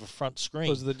if they'll have a front screen.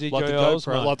 Because of the like the DJI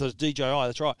GoPro, Osmo. like the DJI,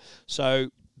 that's right. So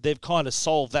they've kind of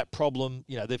solved that problem.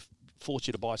 They've forced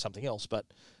you to buy something else, but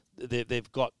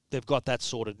they've got that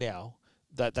sorted now.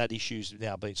 That issue's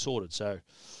now been sorted. So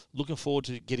looking forward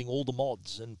to getting all the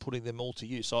mods and putting them all to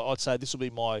use. So I'd say this will be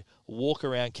my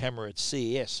walk-around camera at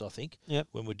CES, I think, Yep.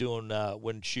 when we're doing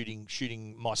when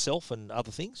shooting myself and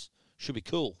other things. Should be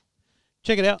cool.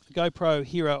 Check it out, GoPro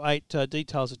Hero 8,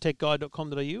 details at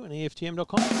techguide.com.au and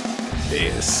EFTM.com.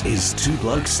 This is Two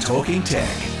Blokes Talking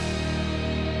Tech.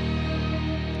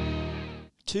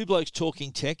 Two Blokes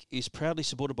Talking Tech is proudly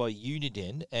supported by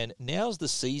Uniden, and now's the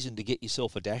season to get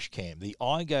yourself a dash cam. The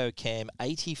iGo Cam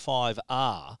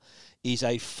 85R is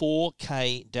a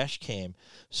 4K dash cam.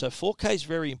 So 4K is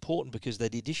very important because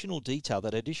that additional detail,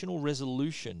 that additional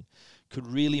resolution could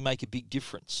really make a big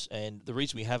difference. And the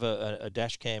reason we have a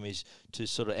dash cam is to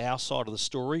sort of our side of the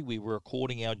story. We were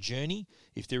recording our journey.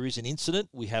 If there is an incident,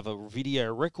 we have a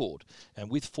video record. And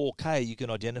with 4K, you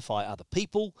can identify other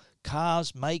people,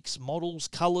 cars, makes, models,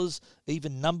 colours,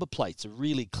 even number plates are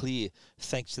really clear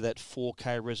thanks to that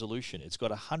 4K resolution. It's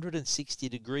got a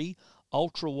 160-degree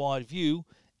ultra-wide view,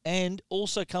 and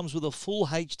also comes with a full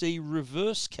HD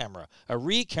reverse camera, a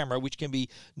rear camera which can be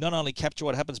not only capture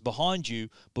what happens behind you,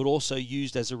 but also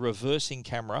used as a reversing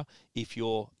camera if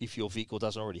your vehicle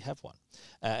doesn't already have one.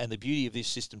 And the beauty of this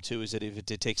system too is that if it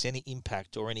detects any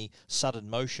impact or any sudden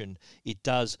motion, it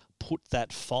does put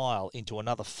that file into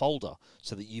another folder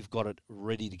so that you've got it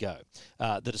ready to go.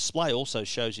 The display also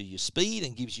shows you your speed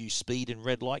and gives you speed and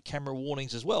red light camera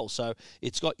warnings as well. So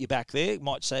it's got you back there. It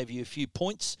might save you a few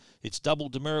points. It's double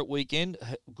demerit weekend.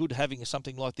 Good having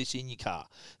something like this in your car.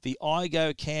 The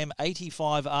iGo Cam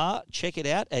 85R. Check it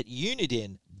out at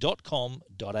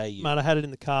uniden.com.au. Mate, I had it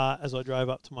in the car as I drove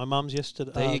up to my mum's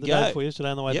yesterday. There you the go. day before yesterday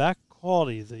on the way back.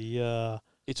 Quality,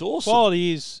 It's awesome.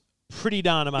 quality is pretty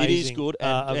darn amazing. It is good.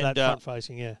 Of And, that front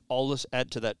facing, yeah. I'll just add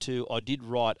to that too. I did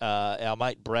write our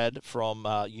mate Brad from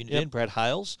Uniden, Brad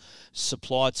Hales,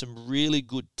 supplied some really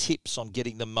good tips on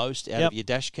getting the most out of your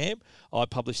dash cam. I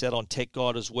published that on Tech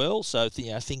Guide as well. So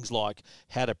things like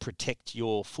how to protect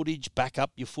your footage, back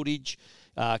up your footage,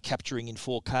 capturing in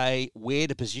 4K, where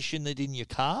to position it in your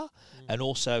car, and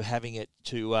also having it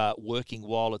to working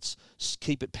while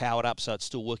keep it powered up so it's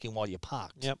still working while you're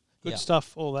parked. Yep. Good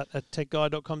stuff, all that at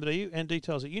techguide.com.au and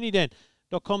details at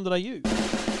uniden.com.au.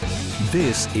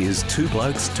 This is Two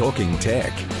Blokes Talking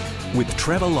Tech with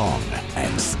Trevor Long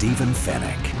and Stephen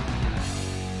Fennick.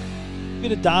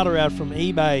 Bit of data out from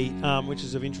eBay, which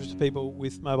is of interest to people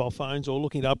with mobile phones or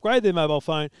looking to upgrade their mobile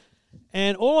phone.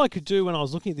 And all I could do when I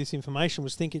was looking at this information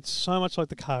was think it's so much like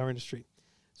the car industry.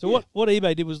 So what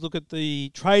eBay did was look at the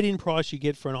trade-in price you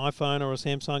get for an iPhone or a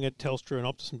Samsung at Telstra and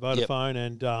Optus and Vodafone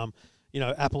and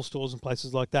Apple stores and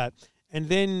places like that. And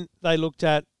then they looked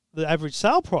at the average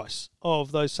sale price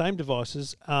of those same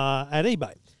devices at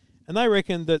eBay. And they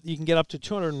reckon that you can get up to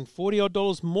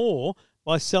 $240 more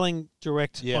by selling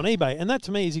direct on eBay. And that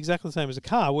to me is exactly the same as a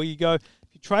car, where you go, if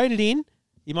you trade it in,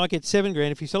 you might get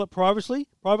 $7,000. If you sell it privately,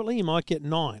 you might get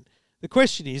 $9,000. The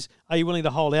question is, are you willing to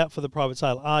hold out for the private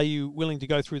sale? Are you willing to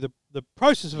go through the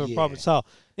process of a private sale?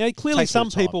 Now, clearly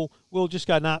some people will just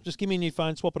go, nah, just give me a new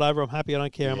phone, swap it over, I'm happy, I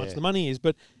don't care how much the money is.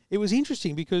 But it was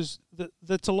interesting because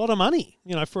that's a lot of money,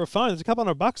 for a phone. There's a couple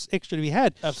 $100 extra to be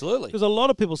had. Absolutely. Because a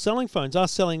lot of people selling phones are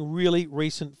selling really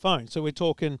recent phones. So we're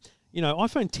talking,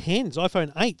 iPhone 10s,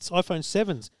 iPhone 8s, iPhone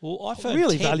 7s. Well, iPhone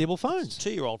really 10, valuable phones. It's a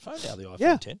 2-year-old phone now, the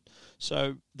iPhone 10.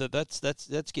 So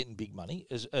that's getting big money.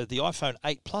 The iPhone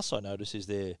 8 Plus, I notice, is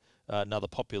their another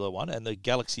popular one, and the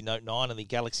Galaxy Note 9 and the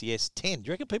Galaxy S10. Do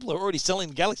you reckon people are already selling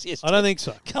the Galaxy S10? I don't think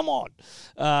so. Come on.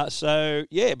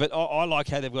 But I like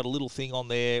how they've got a little thing on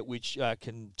there which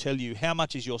can tell you how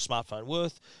much is your smartphone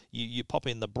worth. You pop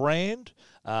in the brand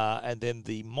and then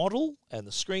the model and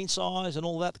the screen size and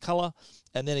all that, the colour,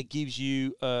 and then it gives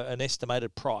you an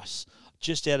estimated price.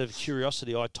 Just out of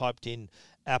curiosity, I typed in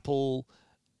Apple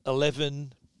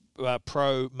 11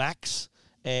 Pro Max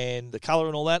and the colour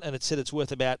and all that, and it said it's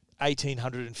worth about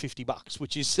 $1,850,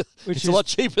 which is a lot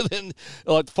cheaper than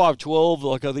like 512.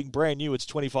 Like I think brand new, it's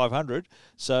 $2,500.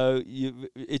 So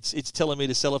it's telling me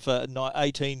to sell it for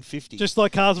 $1,850. Just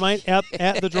like cars, mate. Out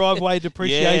the driveway,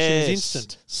 depreciation is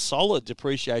instant. Solid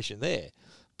depreciation there.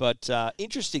 But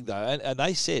interesting though, and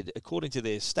they said according to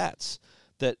their stats,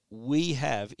 that we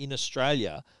have in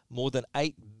Australia more than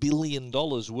 $8 billion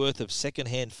worth of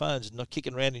second-hand phones not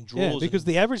kicking around in drawers. Yeah, because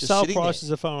the average sale price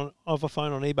of a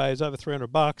phone on eBay is over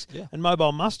 $300, and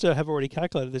Mobile Muster have already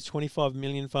calculated there's 25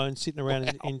 million phones sitting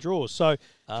around in drawers. So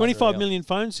 25 million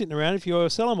phones sitting around, if you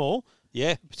sell them all,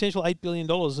 potential $8 billion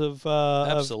of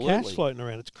cash floating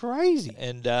around. It's crazy.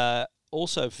 And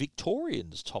also,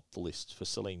 Victorians top the list for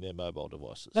selling their mobile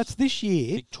devices. That's this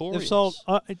year. Victorians. They've sold,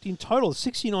 in total,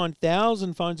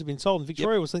 69,000 phones have been sold. And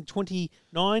Victoria was, I think,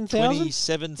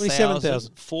 29,000?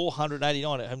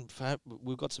 27,489. And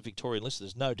we've got some Victorian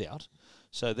listeners, no doubt.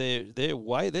 So they're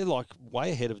way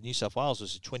ahead of New South Wales,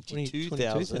 which is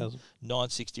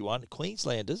 22,961.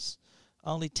 Queenslanders,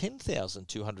 only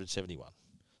 10,271.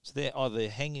 So they're either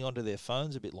hanging onto their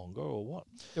phones a bit longer or what?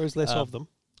 There is less of them.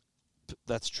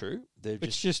 That's true. They're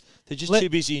just too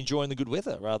busy enjoying the good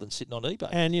weather rather than sitting on eBay.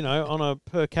 And on a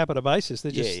per capita basis,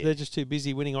 they're just too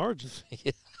busy winning Origins.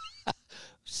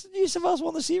 New South Wales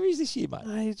won the series this year, mate.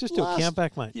 Hey, just do a count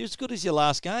back, mate. You're as good as your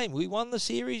last game. We won the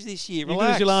series this year. You're good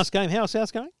as your last game. How is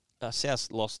South going?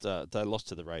 South lost. They lost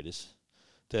to the Raiders.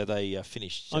 They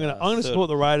finished. I'm going to support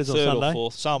the Raiders on Sunday. Or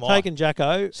fourth. So am I. Taking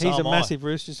Jacko. He's a massive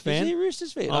Roosters fan. Is he a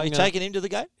Roosters fan? Are you taking him to the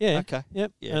game? Yeah. Okay.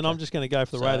 Yep. Yeah, and I'm just going to go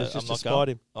for the Raiders just to spite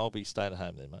him. I'll be staying at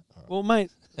home then, mate. Right. Well,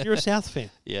 mate, you're a South fan.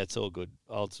 Yeah, it's all good.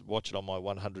 I'll watch it on my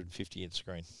 150-inch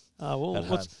screen. Oh,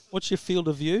 well, what's your field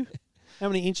of view? How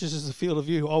many inches is the field of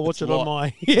view? I'll watch it on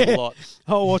my... A lot.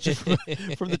 I'll watch it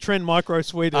from the Trend Micro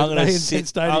Suite at ANZ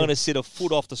Stadium. I'm going to sit a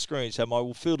foot off the screen, so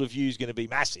my field of view is going to be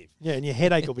massive. Yeah, and your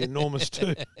headache will be enormous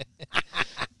too.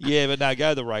 Yeah, but no,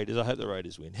 go the Raiders. I hope the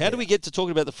Raiders win. How do we get to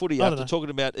talking about the footy after talking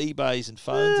about eBays and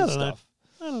phones and stuff?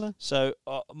 I don't know. So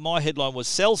my headline was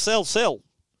sell.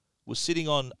 Was sitting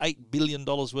on $8 billion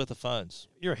worth of phones.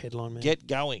 You're a headline man. Get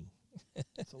going.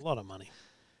 It's a lot of money.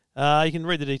 You can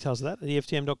read the details of that at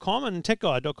EFTM.com and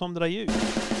techguide.com.au.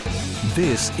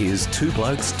 This is Two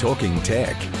Blokes Talking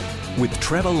Tech with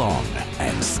Trevor Long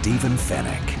and Stephen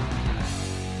Fennick.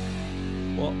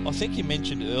 Well, I think you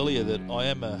mentioned earlier that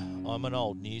I'm an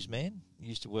old newsman.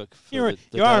 Used to work for you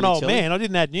the are an old Telly. man. I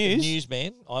didn't add news.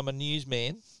 Newsman. I'm a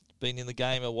newsman. Been in the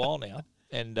game a while now.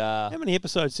 And how many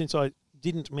episodes since I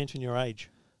didn't mention your age?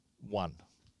 One.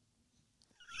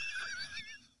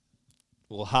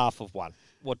 Well, half of one.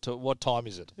 What time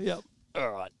is it? Yep.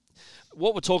 All right.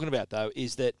 What we're talking about, though,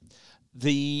 is that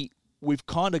we've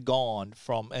kind of gone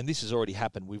from, and this has already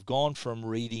happened, we've gone from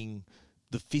reading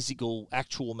the physical,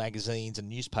 actual magazines and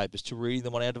newspapers to reading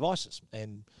them on our devices.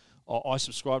 And I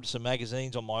subscribe to some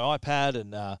magazines on my iPad,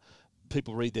 and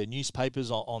people read their newspapers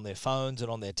on their phones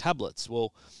and on their tablets.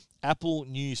 Well, Apple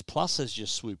News Plus has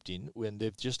just swooped in when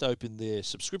they've just opened their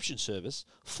subscription service,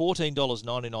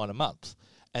 $14.99 a month.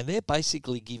 And they're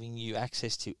basically giving you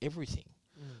access to everything.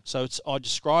 So I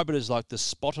describe it as like the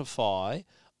Spotify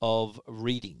of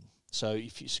reading. So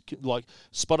if you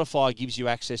Spotify gives you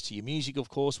access to your music, of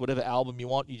course, whatever album you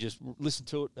want, you just listen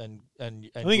to it and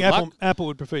I think Apple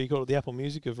would prefer you call it the Apple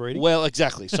Music of reading. Well,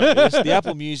 exactly. So it's the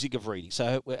Apple Music of reading.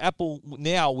 So Apple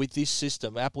now with this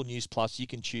system, Apple News Plus, you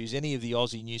can choose any of the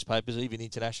Aussie newspapers, even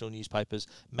international newspapers,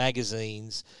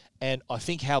 magazines. And I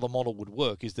think how the model would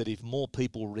work is that if more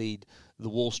people read the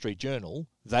Wall Street Journal,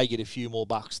 they get a few more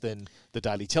bucks than the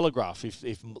Daily Telegraph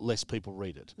if less people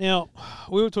read it. Now,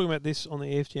 we were talking about this on the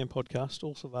EFTM podcast,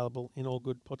 also available in all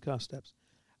good podcast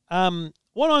apps.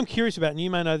 What I'm curious about, and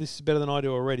you may know this is better than I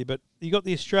do already, but you got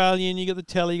the Australian, you got the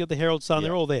Telly, you got the Herald Sun,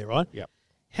 they're all there, right? Yeah.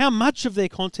 How much of their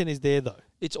content is there, though?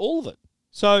 It's all of it.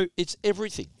 So it's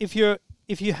everything. If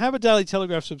you have a Daily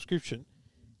Telegraph subscription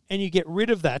and you get rid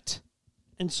of that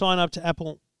and sign up to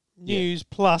Apple News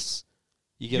Plus,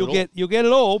 you'll get it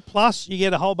all. Plus, you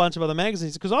get a whole bunch of other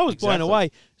magazines. Because I was blown away.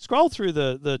 Scroll through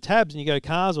the tabs and you go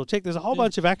cars or tech. There's a whole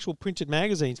bunch of actual printed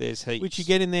magazines, which you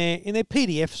get in their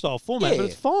PDF style format. But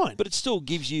it's fine. But it still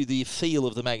gives you the feel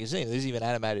of the magazine. There's even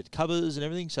animated covers and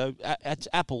everything. So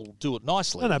Apple do it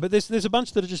nicely. No, but there's a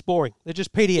bunch that are just boring. They're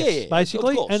just PDFs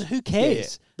basically, and who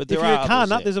cares? Yeah. But if you're a car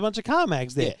nut, there's a bunch of car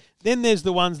mags there. Yeah. Then there's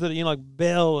the ones that are like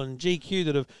Bell and GQ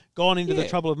that have gone into the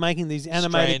trouble of making these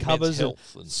animated covers and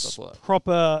stuff like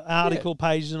proper article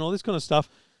pages and all this kind of stuff.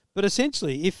 But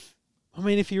essentially,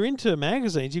 if you're into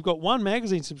magazines, you've got one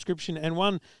magazine subscription and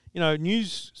one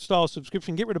news style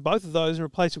subscription. Get rid of both of those and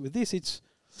replace it with this.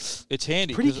 It's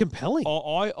handy. Pretty compelling.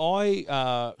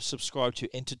 I subscribe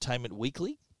to Entertainment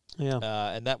Weekly. Yeah,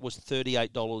 and that was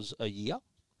 $38 a year,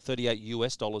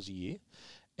 $38 a year.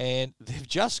 And they've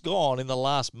just gone in the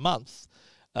last month,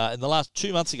 in the last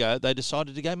 2 months ago, they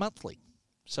decided to go monthly.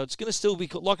 So it's going to still be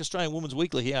like Australian Women's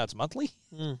Weekly here. It's monthly.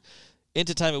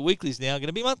 Entertainment Weekly is now going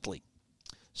to be monthly.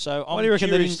 So Why I'm do you reckon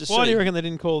they curious to didn't? Why do see you reckon they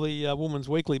didn't call the Woman's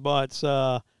Weekly by its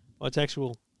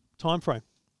actual time frame?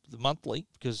 the monthly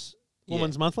because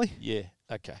Woman's Monthly. Yeah.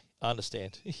 Okay. I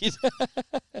understand.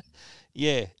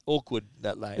 Yeah. Awkward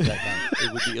that name.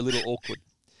 It would be a little awkward.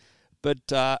 But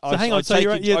hang on, I so take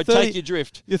you're I 30 take your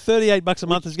drift. Your $38 a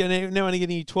month is now only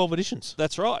getting you 12 editions.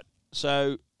 That's right.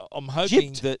 So I'm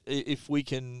hoping Gypped. that if we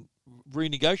can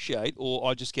renegotiate, or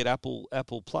I just get Apple News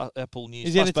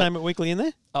Is the Plus. Entertainment Weekly in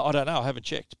there? I don't know. I haven't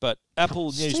checked. But Apple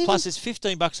News Stephen? Plus is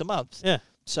 $15 a month. Yeah.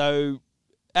 So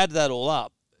add that all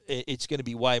up, it's going to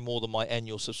be way more than my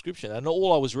annual subscription. And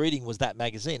all I was reading was that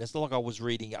magazine. It's not like I was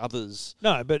reading others.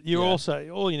 No, but you're Yeah. also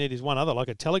all you need is one other, like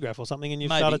a Telegraph or something, and you've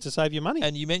Maybe. started to save your money.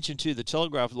 And you mentioned too the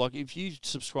Telegraph. Like if you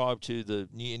subscribe to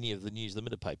any of the News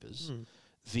Limited papers,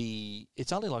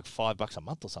 it's only like $5 a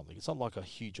month or something. It's not like a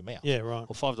huge amount. Yeah, right.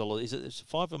 Or $5. Is it? It's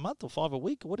 $5 a month or $5 a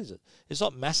week? Or what is it? It's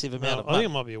not massive amount No, of I money.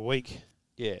 think it might be a week.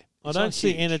 Yeah. I It's don't not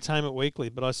see huge. Entertainment Weekly,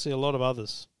 but I see a lot of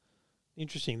others.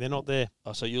 Interesting, they're not there.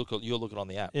 Oh, so you're looking on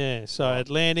the app. Yeah, so Right.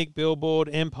 Atlantic, Billboard,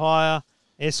 Empire,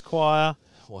 Esquire,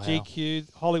 Wow.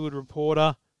 GQ, Hollywood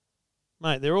Reporter.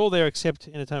 Mate, they're all there except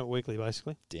Entertainment Weekly,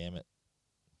 basically. Damn it.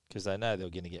 Because they know they're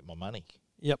going to get my money.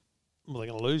 Yep. Well, they're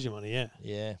going to lose your money, yeah.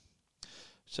 Yeah.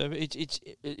 So it's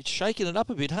shaking it up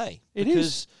a bit, hey? It because,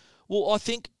 is. Well, I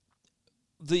think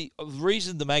the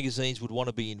reason the magazines would want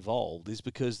to be involved is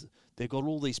because they've got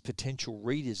all these potential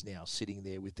readers now sitting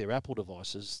there with their Apple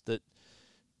devices that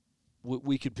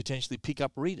we could potentially pick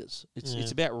up readers.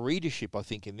 It's about readership, I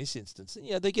think, in this instance. And,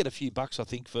 yeah, they get a few bucks, I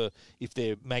think, for if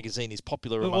their magazine is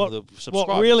popular among the subscribers.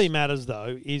 What really matters,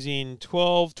 though, is in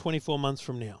 12, 24 months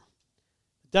from now.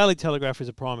 Daily Telegraph is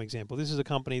a prime example. This is a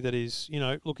company that is,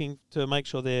 looking to make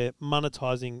sure they're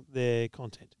monetizing their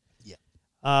content. Yeah.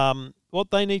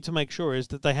 What they need to make sure is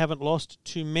that they haven't lost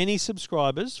too many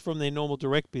subscribers from their normal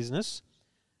direct business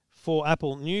for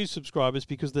Apple News subscribers,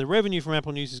 because the revenue from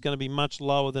Apple News is going to be much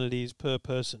lower than it is per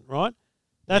person, right?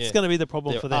 That's Yeah. going to be the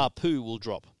problem Their for them. ARPU will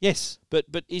drop. Yes. But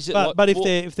is it? But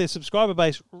if their subscriber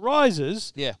base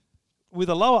rises yeah. with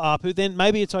a lower ARPU, then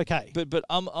maybe it's okay. But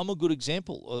I'm a good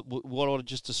example of what I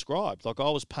just described. Like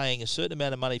I was paying a certain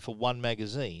amount of money for one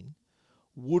magazine.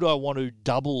 Would I want to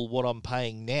double what I'm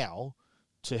paying now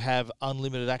to have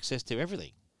unlimited access to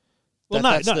everything? Well, in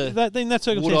that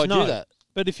circumstance, would I no. do that?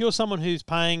 But if you're someone who's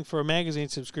paying for a magazine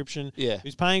subscription, Yeah.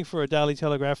 who's paying for a Daily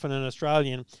Telegraph and an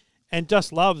Australian, and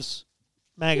just loves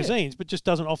magazines but just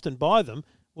doesn't often buy them,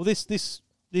 well, this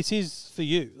is for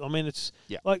you. I mean, it's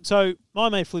like, so my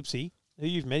mate Flipsy, who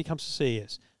you've met, he comes to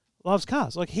CES, loves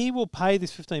cars. Like, he will pay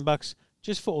this $15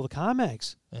 just for all the car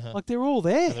mags. Like, they're all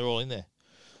there. And they're all in there.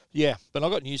 Yeah, but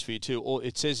I've got news for you too.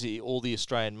 It says here all the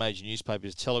Australian major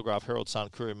newspapers, Telegraph, Herald Sun,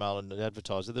 Courier Mail and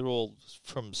Advertiser, they're all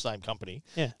from the same company.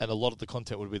 Yeah. And a lot of the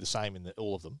content would be the same in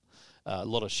all of them. A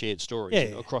lot of shared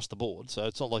stories across the board. So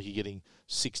it's not like you're getting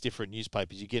 6 different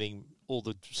newspapers. You're getting all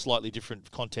the slightly different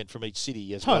content from each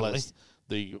city as well as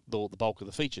the bulk of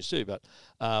the features too. But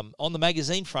on the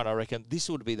magazine front, I reckon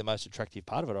this would be the most attractive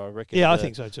part of it. I reckon. Yeah, I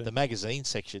think so too. The magazine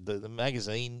section, the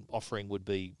magazine offering would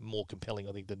be more compelling,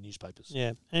 I think, than newspapers.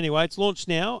 Yeah. Anyway, it's launched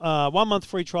now. 1 month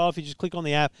free trial if you just click on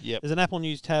the app. Yep. There's an Apple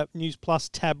News Plus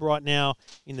tab right now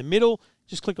in the middle.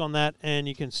 Just click on that and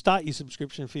you can start your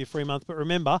subscription for your free month. But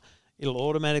remember, it'll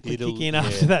automatically kick in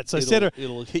after that. So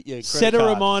it'll hit your set a credit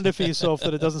card. reminder for yourself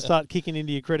that it doesn't start kicking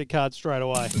into your credit card straight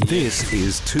away. This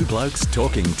is Two Blokes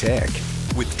Talking Tech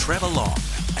with Trevor Long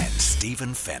and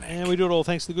Stephen Fennick. And we do it all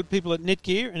thanks to the good people at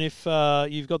Netgear. And if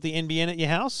you've got the NBN at your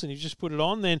house and you've just put it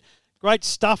on, then great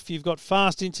stuff. You've got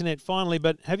fast internet finally,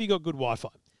 but have you got good Wi-Fi?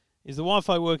 Is the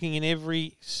Wi-Fi working in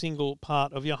every single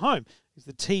part of your home? Is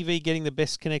the TV getting the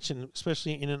best connection,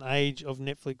 especially in an age of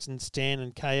Netflix and Stan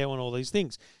and KO and all these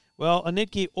things? Well, a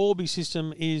Netgear Orbi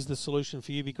system is the solution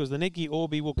for you, because the Netgear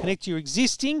Orbi will connect to your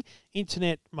existing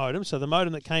internet modem, so the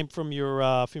modem that came from your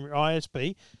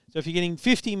ISP. So if you're getting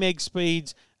 50 meg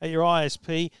speeds at your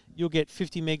ISP, you'll get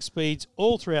 50 meg speeds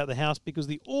all throughout the house, because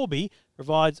the Orbi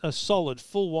provides a solid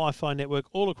full Wi-Fi network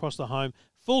all across the home,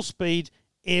 full speed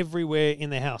everywhere in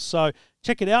the house. So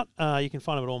check it out. You can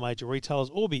find them at all major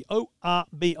retailers. Orbi,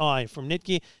 ORBI from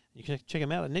Netgear. You can check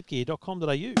them out at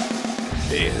netgear.com.au.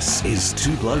 This is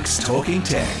Two Blokes Talking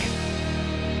Tech.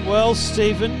 Well,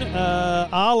 Stephen,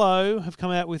 Arlo have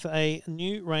come out with a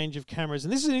new range of cameras.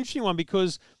 And this is an interesting one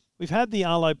because we've had the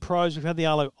Arlo Pros, we've had the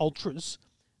Arlo Ultras.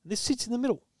 And this sits in the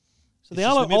middle. So the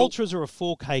Arlo Ultras are a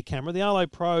 4K camera. The Arlo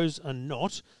Pros are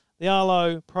not. The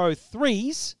Arlo Pro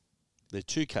 3s... They're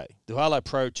 2K. The Arlo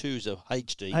Pro 2s are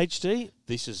HD. HD.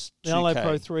 This is 2K. The Arlo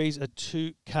Pro 3s are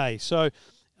 2K. So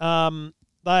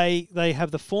they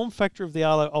have the form factor of the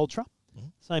Arlo Ultra.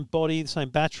 Same body, the same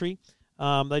battery.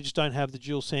 They just don't have the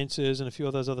dual sensors and a few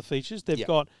of those other features. They've Yep.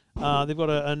 got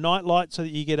a night light so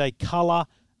that you get a colour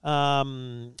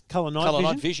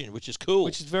night vision, which is cool.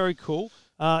 which is very cool.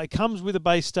 It comes with a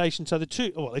base station, so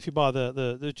if you buy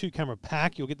the 2-camera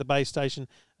pack, you'll get the base station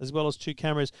as well as 2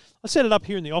 cameras. I set it up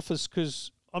here in the office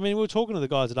because, we were talking to the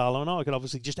guys at Arlo, and I could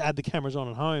obviously just add the cameras on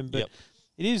at home, but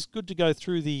it is good to go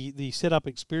through the setup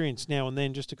experience now and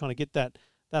then just to kind of get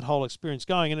that whole experience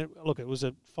going. And it was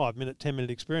a 5-minute, 10-minute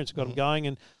experience that got them going.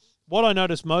 And what I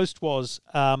noticed most was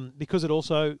because it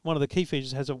also, one of the key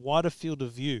features, has a wider field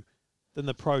of view than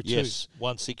the Pro 2. Yes,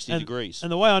 160 degrees. And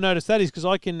the way I noticed that is because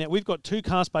we've got 2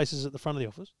 car spaces at the front of the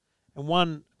office and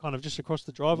one kind of just across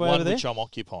the driveway over there. One which I'm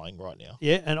occupying right now.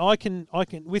 Yeah, and I can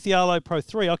with the Arlo Pro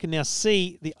 3, I can now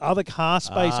see the other car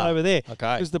space over there.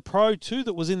 Okay. Because the Pro 2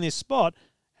 that was in this spot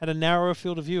had a narrower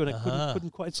field of view and it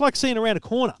couldn't quite. It's like seeing around a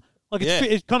corner. Like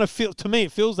it kind of feels, to me,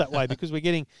 it feels that way because we're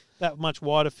getting that much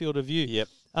wider field of view. Yep.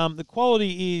 The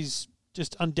quality is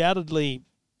just undoubtedly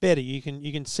better. You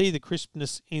can see the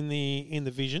crispness in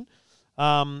the vision.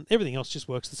 Everything else just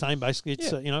works the same basically.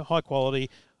 It's high quality,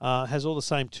 has all the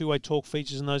same two-way talk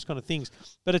features and those kind of things.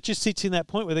 But it just sits in that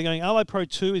point where they're going, Arlo Pro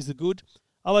 2 is the good,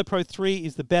 Arlo Pro 3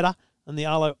 is the better, and the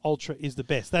Arlo Ultra is the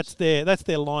best. That's their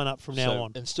lineup from now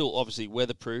on. And still, obviously,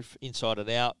 weatherproof inside and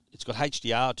out. It's got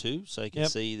HDR too, so you can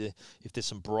see if there's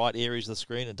some bright areas of the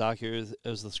screen and dark areas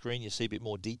of the screen, you see a bit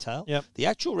more detail. Yep. The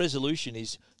actual resolution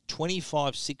is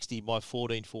 2560 by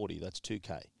 1440. That's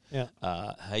 2K. Yeah.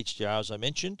 HDR, as I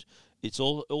mentioned. It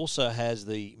also has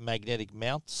the magnetic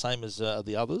mount, same as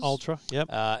the others. Ultra, yep.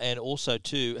 And also,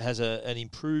 too, has an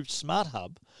improved smart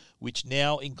hub, which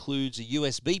now includes a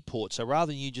USB port. So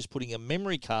rather than you just putting a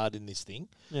memory card in this thing,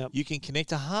 you can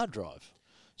connect a hard drive.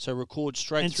 So record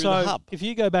straight through the hub. If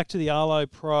you go back to the Arlo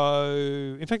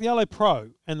Pro, in fact, the Arlo Pro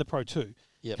and the Pro 2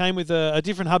 came with a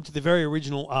different hub to the very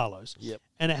original Arlos. Yep.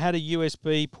 And it had a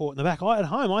USB port in the back. At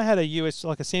home, I had a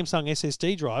Samsung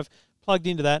SSD drive plugged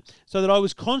into that so that I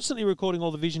was constantly recording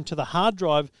all the vision to the hard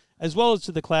drive as well as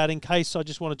to the cloud in case I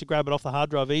just wanted to grab it off the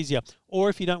hard drive easier. Or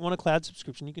if you don't want a cloud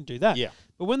subscription, you can do that. Yeah.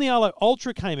 But when the Arlo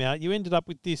Ultra came out, you ended up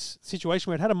with this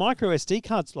situation where it had a micro SD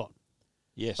card slot.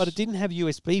 Yes. But it didn't have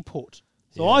USB port.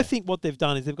 So I think what they've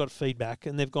done is they've got feedback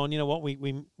and they've gone, you know what,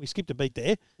 we skipped a beat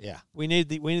there. Yeah. We need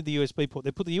the USB port.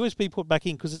 They put the USB port back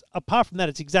in because apart from that,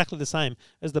 it's exactly the same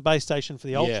as the base station for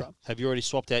the Ultra. Have you already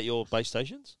swapped out your base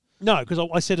stations? No, because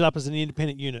I set it up as an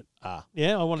independent unit.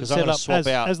 Yeah, I wanted to set it up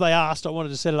as they asked. I wanted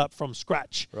to set it up from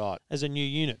scratch, right, as a new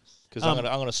unit. Because I'm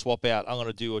going to swap out. I'm going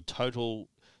to do a total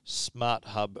smart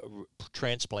hub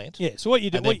transplant. Yeah. So what you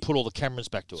do, and then put all the cameras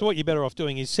back to it. So what you're better off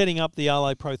doing is setting up the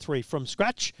Arlo Pro 3 from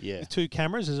scratch with 2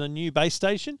 cameras as a new base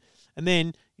station, and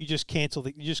then you just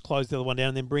close the other one down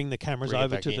and then bring the cameras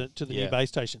over to the new base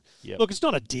station. Yep. Look, it's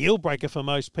not a deal breaker for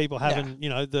most people having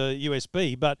the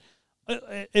USB, but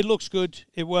it looks good.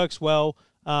 It works well.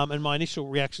 And my initial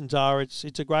reactions are it's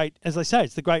a great, as they say,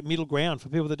 it's the great middle ground for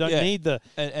people that don't need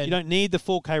you don't need the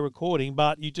 4K recording,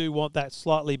 but you do want that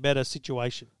slightly better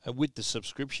situation. And with the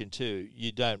subscription too,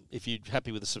 if you're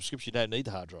happy with the subscription, you don't need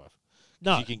the hard drive.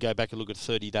 No. You can go back and look at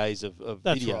 30 days of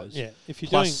That's videos. Right, yeah. If you're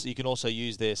Plus, you can also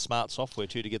use their smart software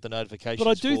too to get the notifications.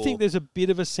 But I do think there's a bit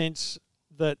of a sense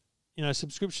that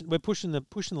subscription. We're pushing the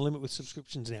limit with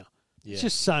subscriptions now. Yeah. It's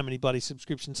just so many bloody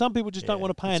subscriptions. Some people just don't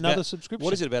want to pay another subscription.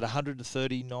 What is it, about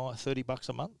 $130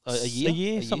 a month? A year? A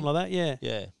year, something like that, yeah.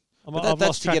 Yeah. I've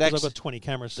lost track because I've got 20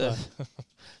 cameras, so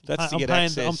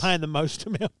I'm paying the most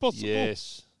amount possible.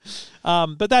 Yes.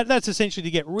 But that's essentially to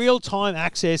get real-time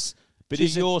access to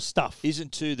your stuff.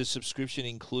 Isn't the subscription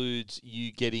includes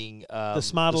you getting the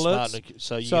smart alerts?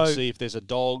 So you can see if there's a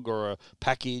dog or a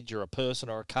package or a person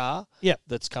or a car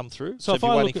that's come through. So if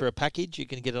you're waiting for a package, you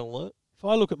can get an alert. If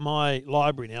I look at my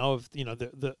library now of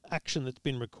the action that's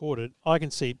been recorded, I can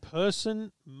see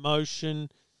person, motion,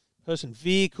 person,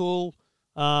 vehicle.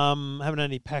 Haven't had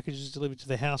any packages delivered to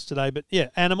the house today, but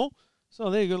animal. So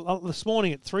there you go. This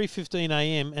morning at 3:15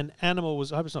 a.m. an animal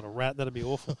was. I hope it's not a rat. That'd be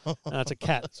awful. No, it's a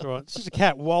cat. It's all right. It's just a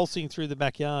cat waltzing through the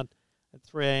backyard at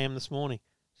 3 a.m. this morning.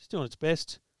 Just doing its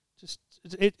best.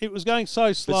 It was going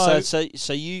so slow.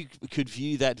 So you could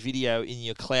view that video in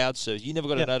your cloud service. You never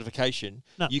got a notification.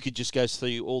 No. You could just go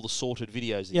through all the sorted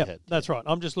videos that you had. That's right.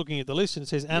 I'm just looking at the list and it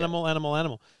says animal, animal,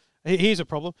 animal. Here's a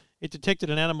problem. It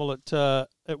detected an animal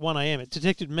at 1 a.m. It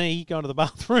detected me going to the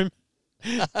bathroom,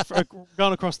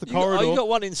 going across the corridor. Oh, you got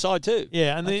one inside too?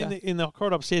 Yeah, and then in the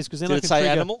corridor upstairs. Because then Did I it can say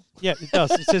trigger, animal? Yeah, it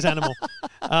does. It says animal.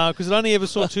 Because it only ever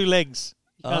saw 2 legs.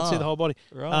 You can't see the whole body.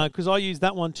 Right. Because I use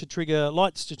that one to trigger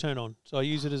lights to turn on. So I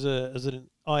use it as an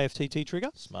IFTT trigger.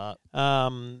 Smart.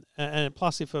 And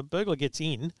plus, if a burglar gets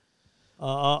in,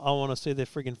 I want to see their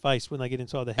friggin' face when they get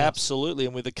inside the house. Absolutely.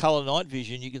 And with the colour night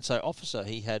vision, you can say, officer,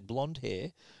 he had blonde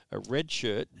hair, a red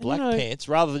shirt, black pants,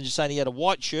 rather than just saying he had a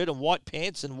white shirt and white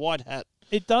pants and white hat.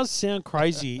 It does sound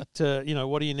crazy to,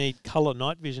 what do you need colour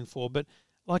night vision for? But,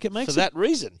 like, it makes For that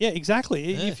reason. Yeah,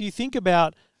 exactly. Yeah. If you think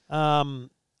about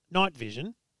night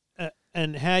vision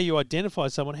and how you identify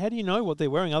someone, how do you know what they're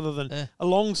wearing other than a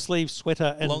long sleeve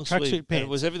sweater and tracksuit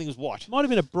pants? Everything was white. Might have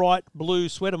been a bright blue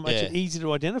sweater, makes it easy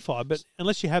to identify. But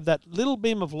unless you have that little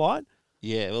beam of light.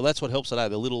 Yeah, well, that's what helps today,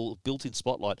 the little built-in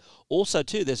spotlight. Also,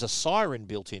 too, there's a siren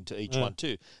built into each one,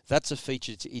 too. That's a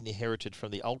feature that's inherited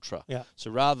from the Ultra. Yeah. So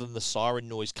rather than the siren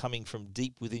noise coming from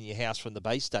deep within your house from the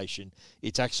base station,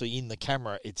 it's actually in the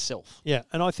camera itself. Yeah,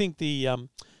 and I think the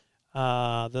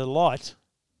light,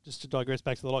 just to digress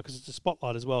back to the light, because it's a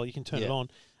spotlight as well, you can turn it on,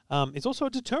 it's also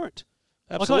a deterrent.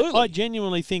 Absolutely. Like I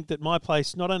genuinely think that my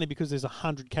place, not only because there's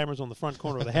 100 cameras on the front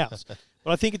corner of the house,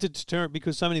 but I think it's a deterrent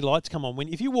because so many lights come on.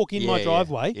 If you walk in my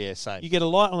driveway, same. you get a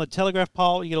light on the telegraph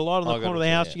pole, you get a light on the corner of the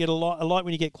house, you get a light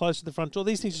when you get close to the front door.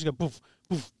 These things just go poof,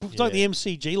 poof, poof. It's like the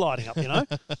MCG lighting up,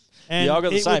 And I've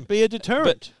got the it same. would be a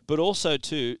deterrent. But also,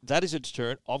 too, that is a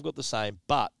deterrent. I've got the same.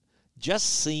 But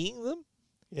just seeing them,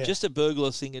 just a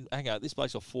burglar thinking, hang on, this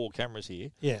place got 4 cameras here.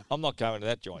 Yeah. I'm not going to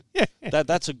that joint. Yeah.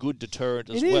 That's a good deterrent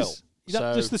as It well. is.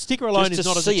 Just the sticker alone is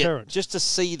not a deterrent. Just to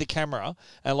see the camera.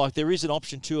 And, there is an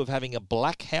option, too, of having a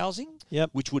black housing,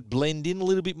 which would blend in a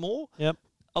little bit more. Yep.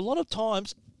 A lot of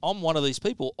times, I'm one of these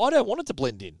people, I don't want it to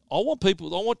blend in. I want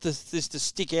this to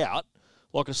stick out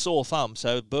like a sore thumb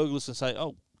so burglars can say,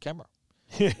 oh, camera.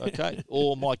 Okay.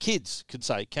 Or my kids could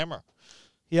say, camera.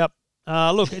 Yep.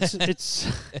 Look, it's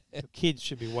kids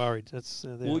should be worried. That's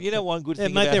one good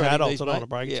thing mate, about they're having adults. these, I don't want to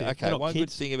break it to you. Okay, They're not one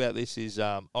kids. good thing about this is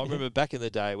I remember back in the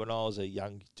day when I was a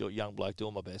young bloke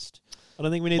doing my best. I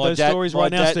don't think we need those stories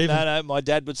right now, Stephen. No, my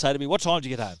dad would say to me, "What time did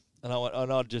you get home?" And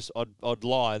I'd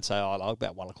lie and say,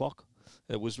 about 1 o'clock."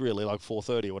 It was really like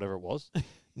 4:30 or whatever it was.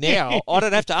 Now, I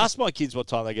don't have to ask my kids what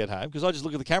time they get home because I just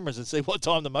look at the cameras and see what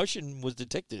time the motion was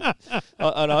detected.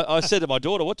 I said to my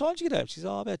daughter, what time did you get home? She said,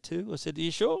 about 2. I said, are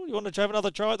you sure? You want to have another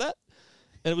try at that?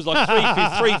 And it was like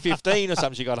 3:15 or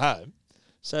something she got home.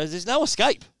 So there's no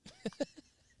escape.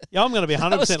 Yeah, I'm going to be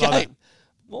 100% like that.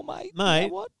 Well, mate, you Mate,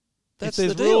 know what? That's That's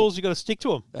the the deal. rules. You've got to stick to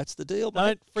them. That's the deal,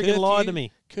 mate. Don't freaking lie to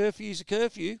me. Curfew's a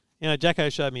curfew. Jacko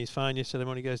showed me his phone yesterday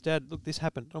morning. He goes, Dad, look, this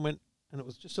happened. I went, and it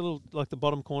was just a little, like the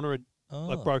bottom corner had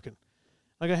broken.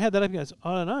 I go, how'd that happen? He goes,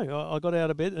 I don't know. I got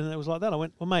out of bed and it was like that. I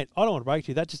went, well, mate, I don't want to break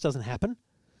to you. That just doesn't happen.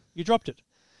 You dropped it.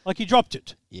 Like you dropped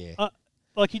it. Yeah.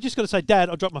 Like you just got to say, Dad,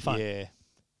 I dropped my phone. Yeah.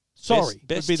 Sorry.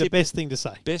 Would be the best thing to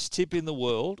say. Best tip in the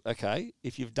world, okay,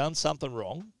 if you've done something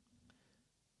wrong,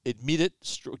 admit it,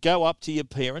 go up to your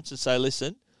parents and say,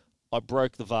 listen, I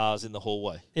broke the vase in the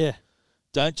hallway. Yeah.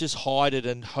 Don't just hide it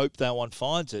and hope no one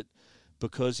finds it.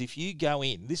 Because if you go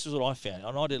in, this is what I found,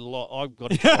 and I did a lot.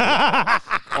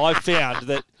 I found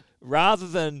that rather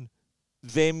than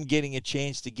them getting a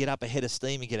chance to get up a head of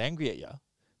steam and get angry at you,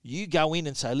 you go in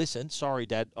and say, "Listen, sorry,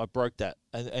 Dad, I broke that,"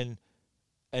 and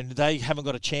they haven't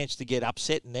got a chance to get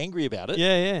upset and angry about it.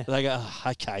 Yeah. They go,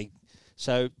 okay.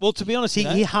 So, well, to be honest, he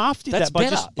half did that by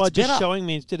better. just showing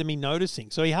me instead of me noticing.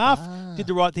 So he half did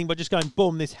the right thing by just going,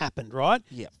 boom, this happened, right?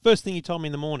 Yeah. First thing he told me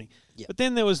in the morning. Yep. But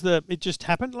then there was it just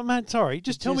happened. Like, man, sorry,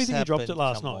 just tell me that you dropped it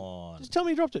last night. On. Just tell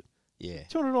me you dropped it. Yeah.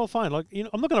 $200 phone. Like,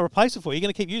 I'm not going to replace it for you. You're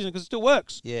going to keep using it because it still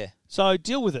works. Yeah. So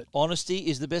deal with it. Honesty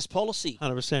is the best policy.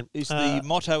 100%. Is the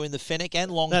motto in the Fennec and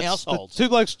Long households. The Two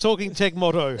Blokes Talking Tech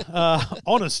motto.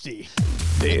 Honesty.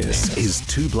 This is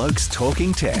Two Blokes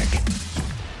Talking Tech.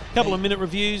 Couple of minute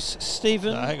reviews,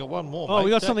 Stephen. No, hang on, one more. Oh, mate. we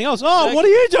got something else. Oh, what are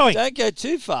you doing? Don't go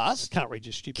too fast. Can't read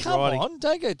your stupid Come writing. on,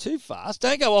 don't go too fast.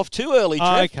 Don't go off too early,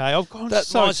 Trev. Okay, I've gone that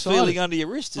so nice excited. feeling under your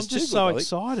wrist is I'm just too so good,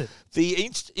 excited.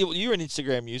 You're an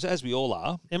Instagram user, as we all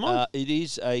are. Am I? It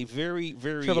is a very,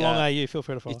 very... Trevor Long AU, feel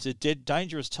free to follow. It's a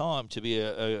dangerous time to be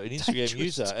an Instagram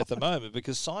user at the moment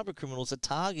because cyber criminals are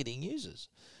targeting users.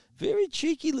 Very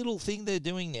cheeky little thing they're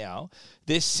doing now.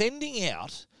 They're sending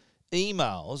out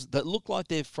emails that look like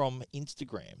they're from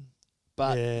Instagram,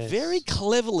 but very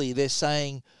cleverly they're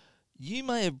saying, you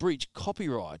may have breached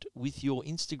copyright with your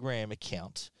Instagram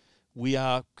account. We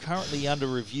are currently under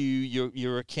review.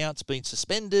 Your account's been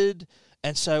suspended.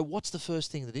 And so what's the first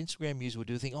thing that Instagram users would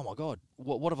do? Think, oh, my God,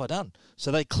 what have I done?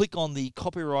 So they click on the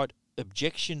copyright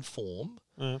objection form,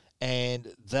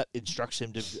 and that instructs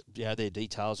them to their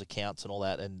details, accounts and all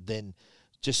that, and then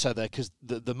just so that, because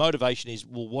the motivation is,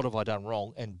 well, what have I done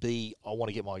wrong? And B, I want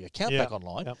to get my account back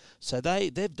online. Yep. So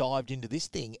they've dived into this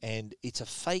thing, and it's a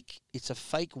fake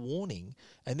warning,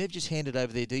 and they've just handed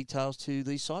over their details to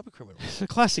these cyber criminals. It's a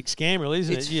classic scam, really,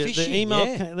 isn't It's it? Yeah,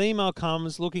 phishing, the email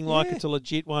comes looking like it's a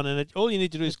legit one, and all you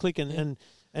need to do is click and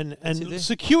there.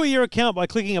 secure your account by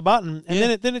clicking a button,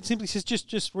 and then it simply says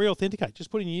just re-authenticate.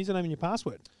 Just put in your username and your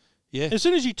password. Yeah. As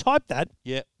soon as you type that,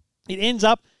 Yeah. it ends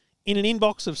up in an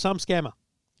inbox of some scammer.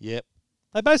 Yep.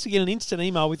 They basically get an instant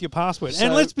email with your password. So,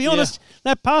 and let's be honest,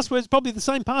 that password's probably the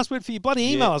same password for your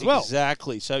bloody email as well.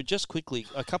 Exactly. So just quickly,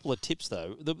 a couple of tips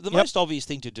though. The most obvious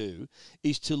thing to do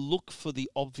is to look for the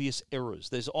obvious errors.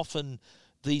 There's often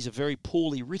these are very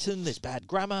poorly written. There's bad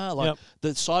grammar. Like the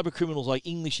cyber criminals, like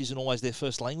English isn't always their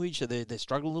first language, so they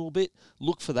struggle a little bit.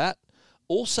 Look for that.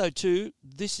 Also, too,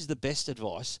 this is the best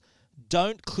advice.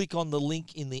 Don't click on the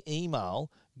link in the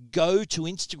email. Go to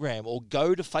Instagram or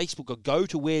go to Facebook or go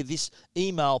to where this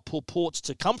email purports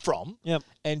to come from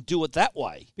and do it that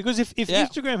way. Because if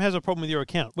Instagram has a problem with your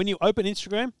account, when you open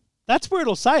Instagram, that's where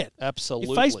it'll say it.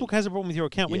 Absolutely. If Facebook has a problem with your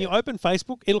account, when you open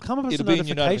Facebook, it'll come up as a notification. notification. It'll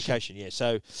be in your notification, yeah.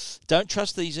 So don't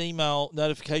trust these email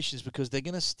notifications because they're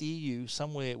going to steer you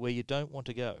somewhere where you don't want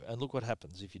to go. And look what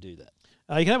happens if you do that.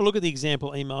 You can have a look at the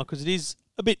example email because it is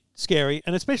a bit scary.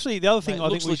 And especially the other thing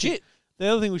the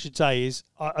other thing we should say is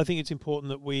I think it's important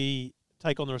that we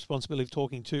take on the responsibility of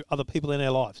talking to other people in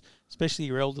our lives, especially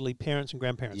your elderly parents and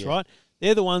grandparents, right?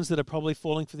 They're the ones that are probably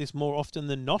falling for this more often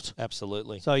than not.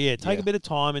 Absolutely. So, take a bit of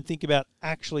time and think about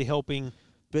actually helping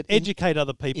educate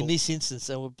other people. In this instance,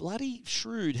 they were bloody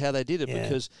shrewd how they did it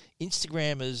because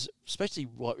Instagrammers, especially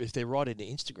if they're right into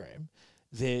Instagram,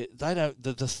 the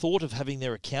thought of having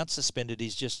their account suspended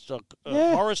is just a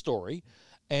horror story.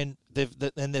 And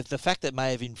the fact that it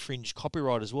may have infringed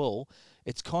copyright as well,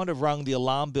 it's kind of rung the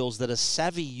alarm bells that a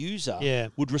savvy user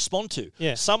would respond to.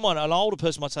 Yeah. An older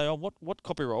person might say, "Oh, what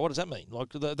copyright? What does that mean?" Like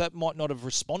that might not have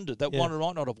responded. That one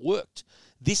might not have worked.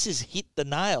 This has hit the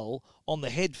nail on the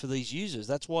head for these users.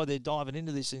 That's why they're diving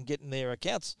into this and getting their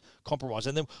accounts compromised.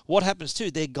 And then what happens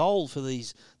too? Their goal for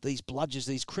these bludgers,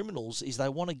 these criminals, is they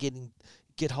want to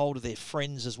get hold of their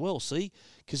friends as well, see?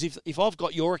 Because if I've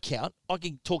got your account, I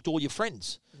can talk to all your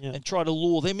friends and try to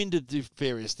lure them into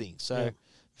various things. So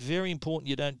very important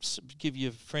you don't give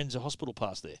your friends a hospital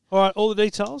pass there. All right, all the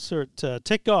details are at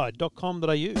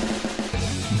techguide.com.au.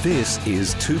 This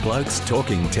is Two Blokes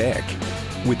Talking Tech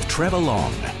with Trevor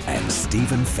Long and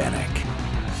Stephen Fennick.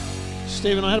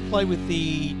 Stephen, I had to play with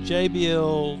the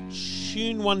JBL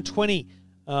Tune 120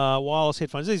 wireless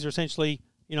headphones. These are essentially...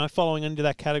 following into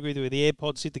that category where the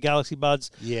AirPods sit, the Galaxy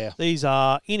Buds. Yeah. These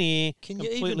are in-ear, Can you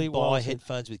completely even buy wireless.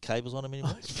 headphones with cables on them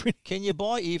anymore? Can you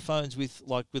buy earphones with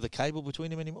a cable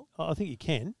between them anymore? I think you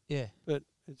can. Yeah. But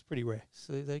it's pretty rare.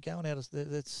 So they're going out of...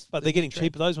 But they're getting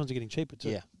cheaper. Those ones are getting cheaper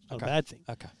too. Yeah. It's not a bad thing.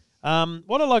 Okay.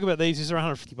 What I like about these is they're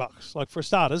 $150. Like for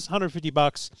starters,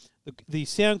 $150. The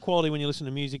sound quality when you listen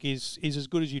to music is as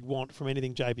good as you'd want from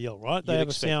anything JBL, right? They have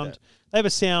a sound. They have a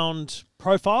sound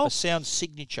profile, a sound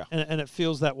signature, and it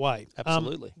feels that way.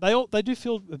 Absolutely. They do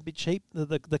feel a bit cheap.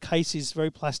 The case is very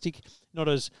plastic, not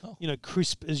as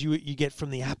crisp as you get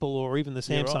from the Apple or even the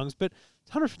Samsungs. Right. But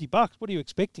it's $150. What are you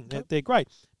expecting? Yep. They're great,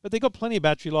 but they've got plenty of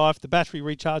battery life. The battery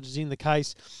recharges in the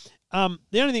case. The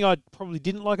only thing I probably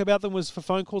didn't like about them was for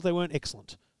phone calls, they weren't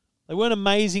excellent. They weren't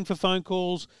amazing for phone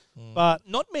calls, but...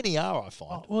 Not many are, I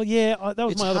find. That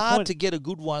was my other point. It's hard to get a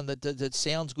good one that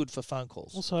sounds good for phone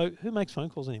calls. Also, who makes phone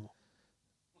calls anymore?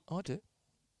 I do.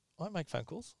 I make phone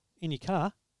calls. In your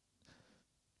car?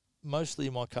 Mostly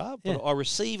in my car, but I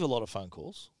receive a lot of phone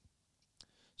calls.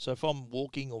 So if I'm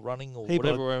walking or running or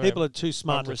whatever... People are too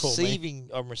smart to call me.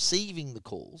 I'm receiving the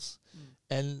calls,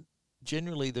 and...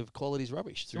 Generally, the quality's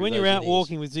rubbish. So when you're out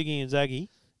walking with Ziggy and Zaggy,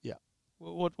 yeah,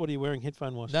 what are you wearing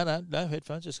headphone-wise? No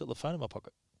headphones. Just got the phone in my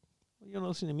pocket. You're not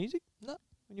listening to music? No.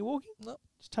 When you're walking? No.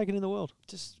 Just taking in the world.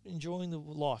 Just enjoying the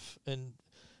life and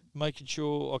making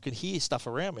sure I can hear stuff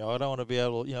around me. I don't want to be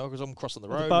able, because I'm crossing the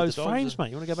road. The Bose frames,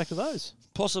 mate. You want to go back to those?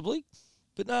 Possibly.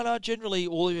 But no, generally,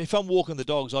 if I'm walking the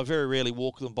dogs, I very rarely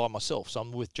walk them by myself. So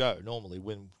I'm with Joe normally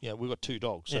when, we've got two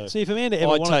dogs. So see, if Amanda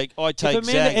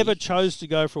ever chose to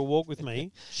go for a walk with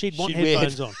me, she'd want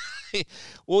headphones on.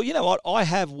 Well, you know what? I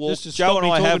have walked. Joe and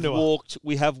I have walked.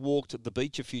 We have walked at the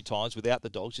beach a few times without the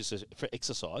dogs, just for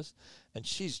exercise. And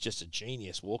she's just a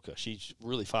genius walker. She's a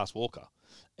really fast walker.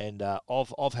 And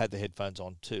I've had the headphones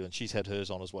on too, and she's had hers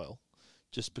on as well,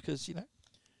 just because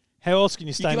How else can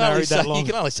you stay married that long? You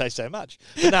can only say so much.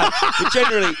 But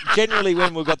generally,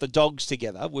 when we've got the dogs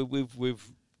together,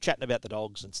 we've chatting about the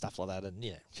dogs and stuff like that, and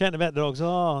Chatting about dogs.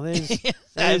 Oh, there's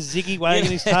Ziggy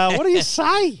wagging his tail. What do you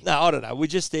say? No, I don't know. We're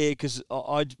just there because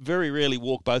I very rarely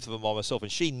walk both of them by myself,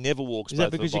 and she never walks Is both that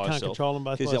of them because you by can't herself. control them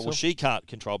both by yourself? Well, she can't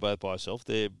control both by herself.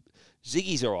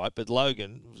 Ziggy's all right, but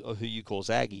Logan, who you call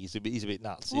Zaggy, he's a bit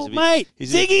nuts. Well, mate,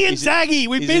 Ziggy and Zaggy,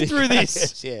 we've been through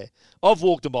this. Yeah, I've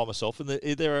walked them by myself, and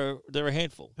they're a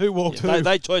handful. Who walked who?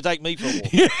 They take me for a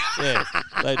walk. Yeah,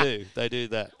 they do. They do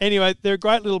that. Anyway, they're a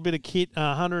great little bit of kit,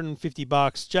 $150.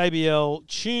 JBL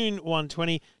Tune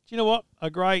 120. Do you know what? A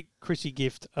great Chrissy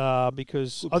gift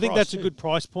because I think that's a good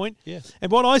price point. Yeah.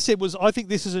 And what I said was I think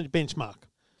this is a benchmark.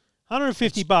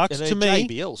 $150 to me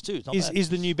JBLs too. is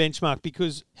the new benchmark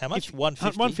because how much?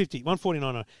 150,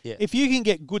 $149. Yeah. If you can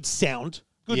get good sound,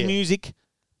 good music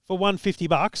for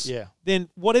 $150, then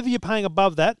whatever you're paying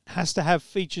above that has to have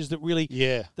features that really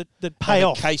that pay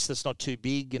off. A case that's not too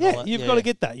big. And all that. You've got to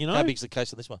get that. You know, how big's the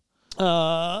case on this one?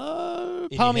 Palm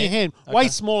of your hand. Okay. Way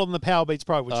smaller than the Power Beats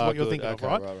Pro, which is what you're thinking of,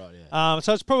 right? Right.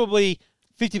 So it's probably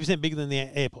 50% bigger than the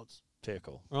AirPods. Fair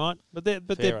call. Right? But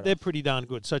they're pretty darn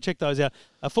good. So check those out.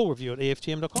 A full review at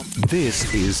EFTM.com.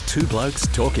 This is Two Blokes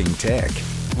Talking Tech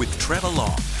with Trevor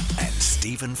Long and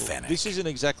Stephen Fennick. This isn't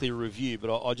exactly a review,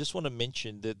 but I just want to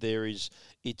mention that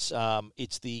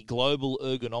it's the Global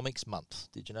Ergonomics Month.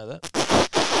 Did you know that?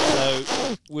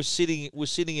 So we're sitting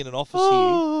in an office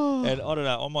here, and I don't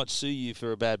know, I might sue you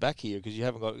for a bad back here because you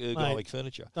haven't got ergonomic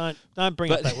furniture. Don't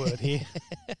bring up that word here.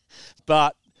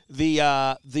 But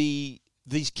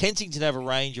these Kensington have a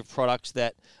range of products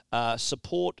that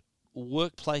support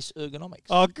workplace ergonomics.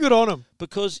 Oh, good on them.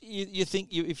 Because you think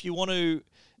if you want to,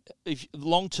 if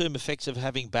long-term effects of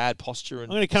having bad posture,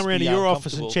 and I'm going to come around to your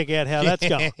office and check out how that's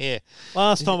going. Yeah.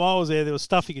 Last time I was there was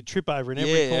stuff you could trip over in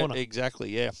every corner. Yeah,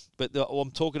 exactly. Yeah, but I'm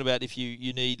talking about if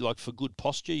you need like for good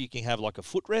posture, you can have like a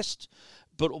footrest.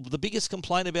 But the biggest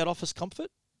complaint about office comfort,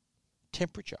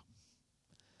 temperature.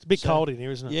 It's a bit cold in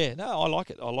here, isn't it? Yeah, no, I like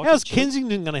it. How's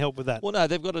Kensington going to help with that? Well, no,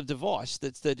 they've got a device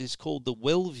that is called the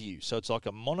WellView. So it's like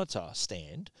a monitor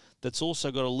stand that's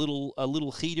also got a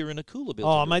little heater and a cooler built.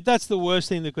 Oh, mate, that's the worst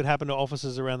thing that could happen to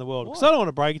offices around the world. Because I don't want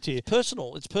to break it to you.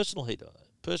 It's personal heater,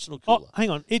 personal cooler. Oh,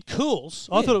 hang on, it cools.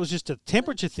 I thought it was just a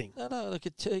temperature thing. No, like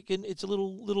it's a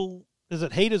little. Does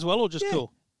it heat as well or just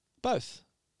cool? Both.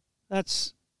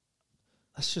 That's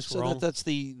just wrong. That's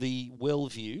the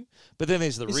WellView. But then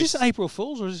there's the wrist. Is this April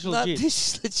Fool's or is this legit? No,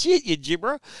 this is legit, you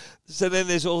gibber. So then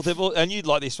there's and you'd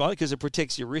like this one because it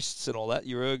protects your wrists and all that,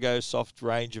 your Ergo Soft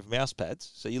range of mouse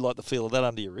pads. So you like the feel of that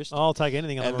under your wrist. I'll take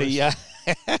anything under my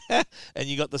wrist. And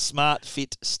you got the Smart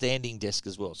Fit standing desk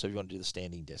as well. So if you want to do the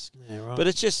standing desk. Yeah, right. But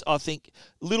it's just, I think,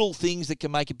 little things that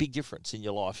can make a big difference in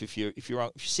your life if you're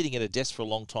sitting at a desk for a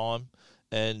long time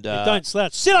and don't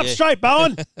slouch. Sit up straight,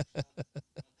 Bowen.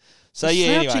 So slouching,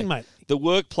 anyway, mate. The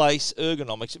workplace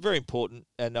ergonomics are very important,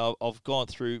 and I've gone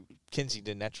through.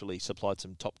 Kensington naturally supplied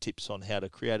some top tips on how to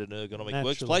create an ergonomic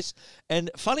workplace, and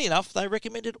funny enough, they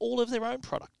recommended all of their own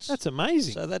products. That's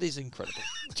amazing. So that is incredible.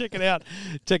 Check it out,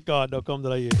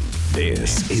 techguide.com.au.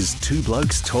 This is Two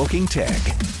Blokes Talking Tech.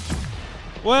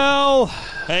 Well,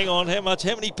 hang on, how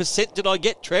many percent did I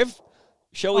get, Trev?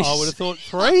 Shall we? I would have thought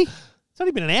 3. It's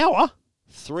only been an hour.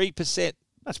 3%.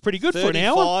 That's pretty good for an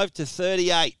hour. 35 to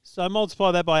 38. So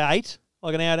multiply that by 8,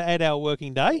 like an 8-hour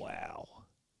working day. Wow.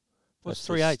 What's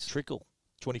 3 8? Trickle.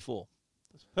 24.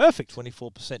 That's perfect.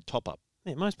 24% top up.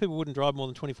 Yeah, most people wouldn't drive more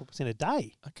than 24% a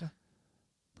day. Okay.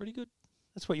 Pretty good.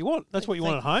 That's what you want. That's what you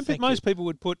want at home. But most people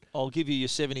would put. I'll give you your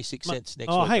 76 cents next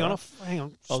week. Oh, hang on.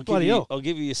 I'll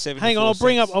give you your 74 Hang on.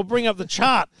 I'll bring up the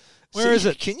chart. Where is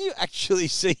it? Can you actually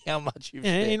see how much you've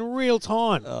spent? In real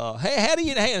time. Oh, how do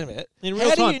you... Hang on a minute. In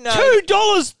real time. How do you know...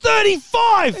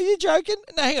 $2.35! Are you joking?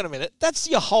 No, hang on a minute. That's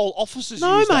your whole office's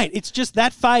No, mate. It's just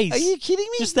that phase. Are you kidding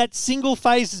me? Just that single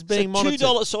phase is being monitored.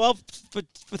 $2. So for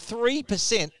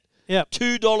 3%... Yep.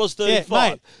 $2.35. Yeah,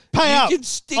 mate, pay up. You can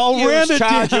stick I'll your round it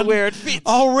charger down. where it fits.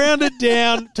 I'll round it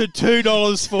down to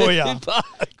 $2 for you.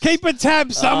 Keep a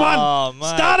tab, someone. Oh, mate.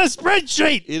 Start a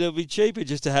spreadsheet. It'll be cheaper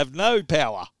just to have no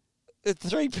power. At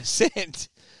 3%.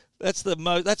 That's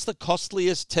the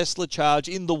costliest Tesla charge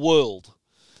in the world.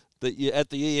 That you at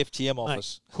the EFTM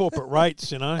office. Mate, corporate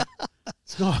rates, you know.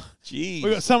 It's not. Jeez.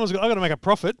 I've got to make a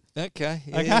profit. Okay.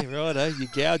 Yeah, righto. You're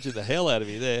gouging the hell out of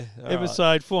me there. All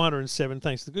Episode 407,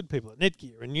 thanks to the good people at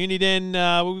Netgear and Uniden.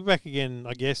 We'll be back again,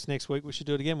 I guess, next week. We should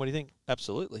do it again. What do you think?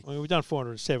 Absolutely. I mean, we've done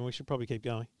 407. We should probably keep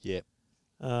going. Yeah.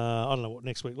 I don't know what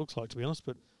next week looks like, to be honest,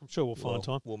 but I'm sure we'll find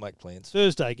time. We'll make plans.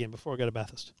 Thursday again before I go to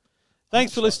Bathurst.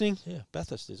 Thanks for listening. Yeah,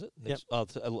 Bathurst, is it? Next, Oh,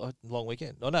 it's a long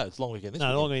weekend. Oh, no, it's long weekend. This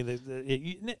No, weekend. long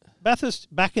weekend.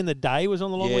 Bathurst back in the day was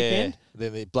on the long weekend.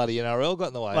 Then the bloody NRL got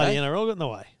in the way. Bloody eh? NRL got in the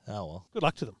way. Oh, well. Good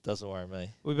luck to them. Doesn't worry me.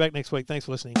 We'll be back next week. Thanks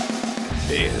for listening.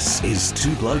 This is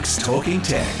Two Blokes Talking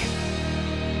Tech.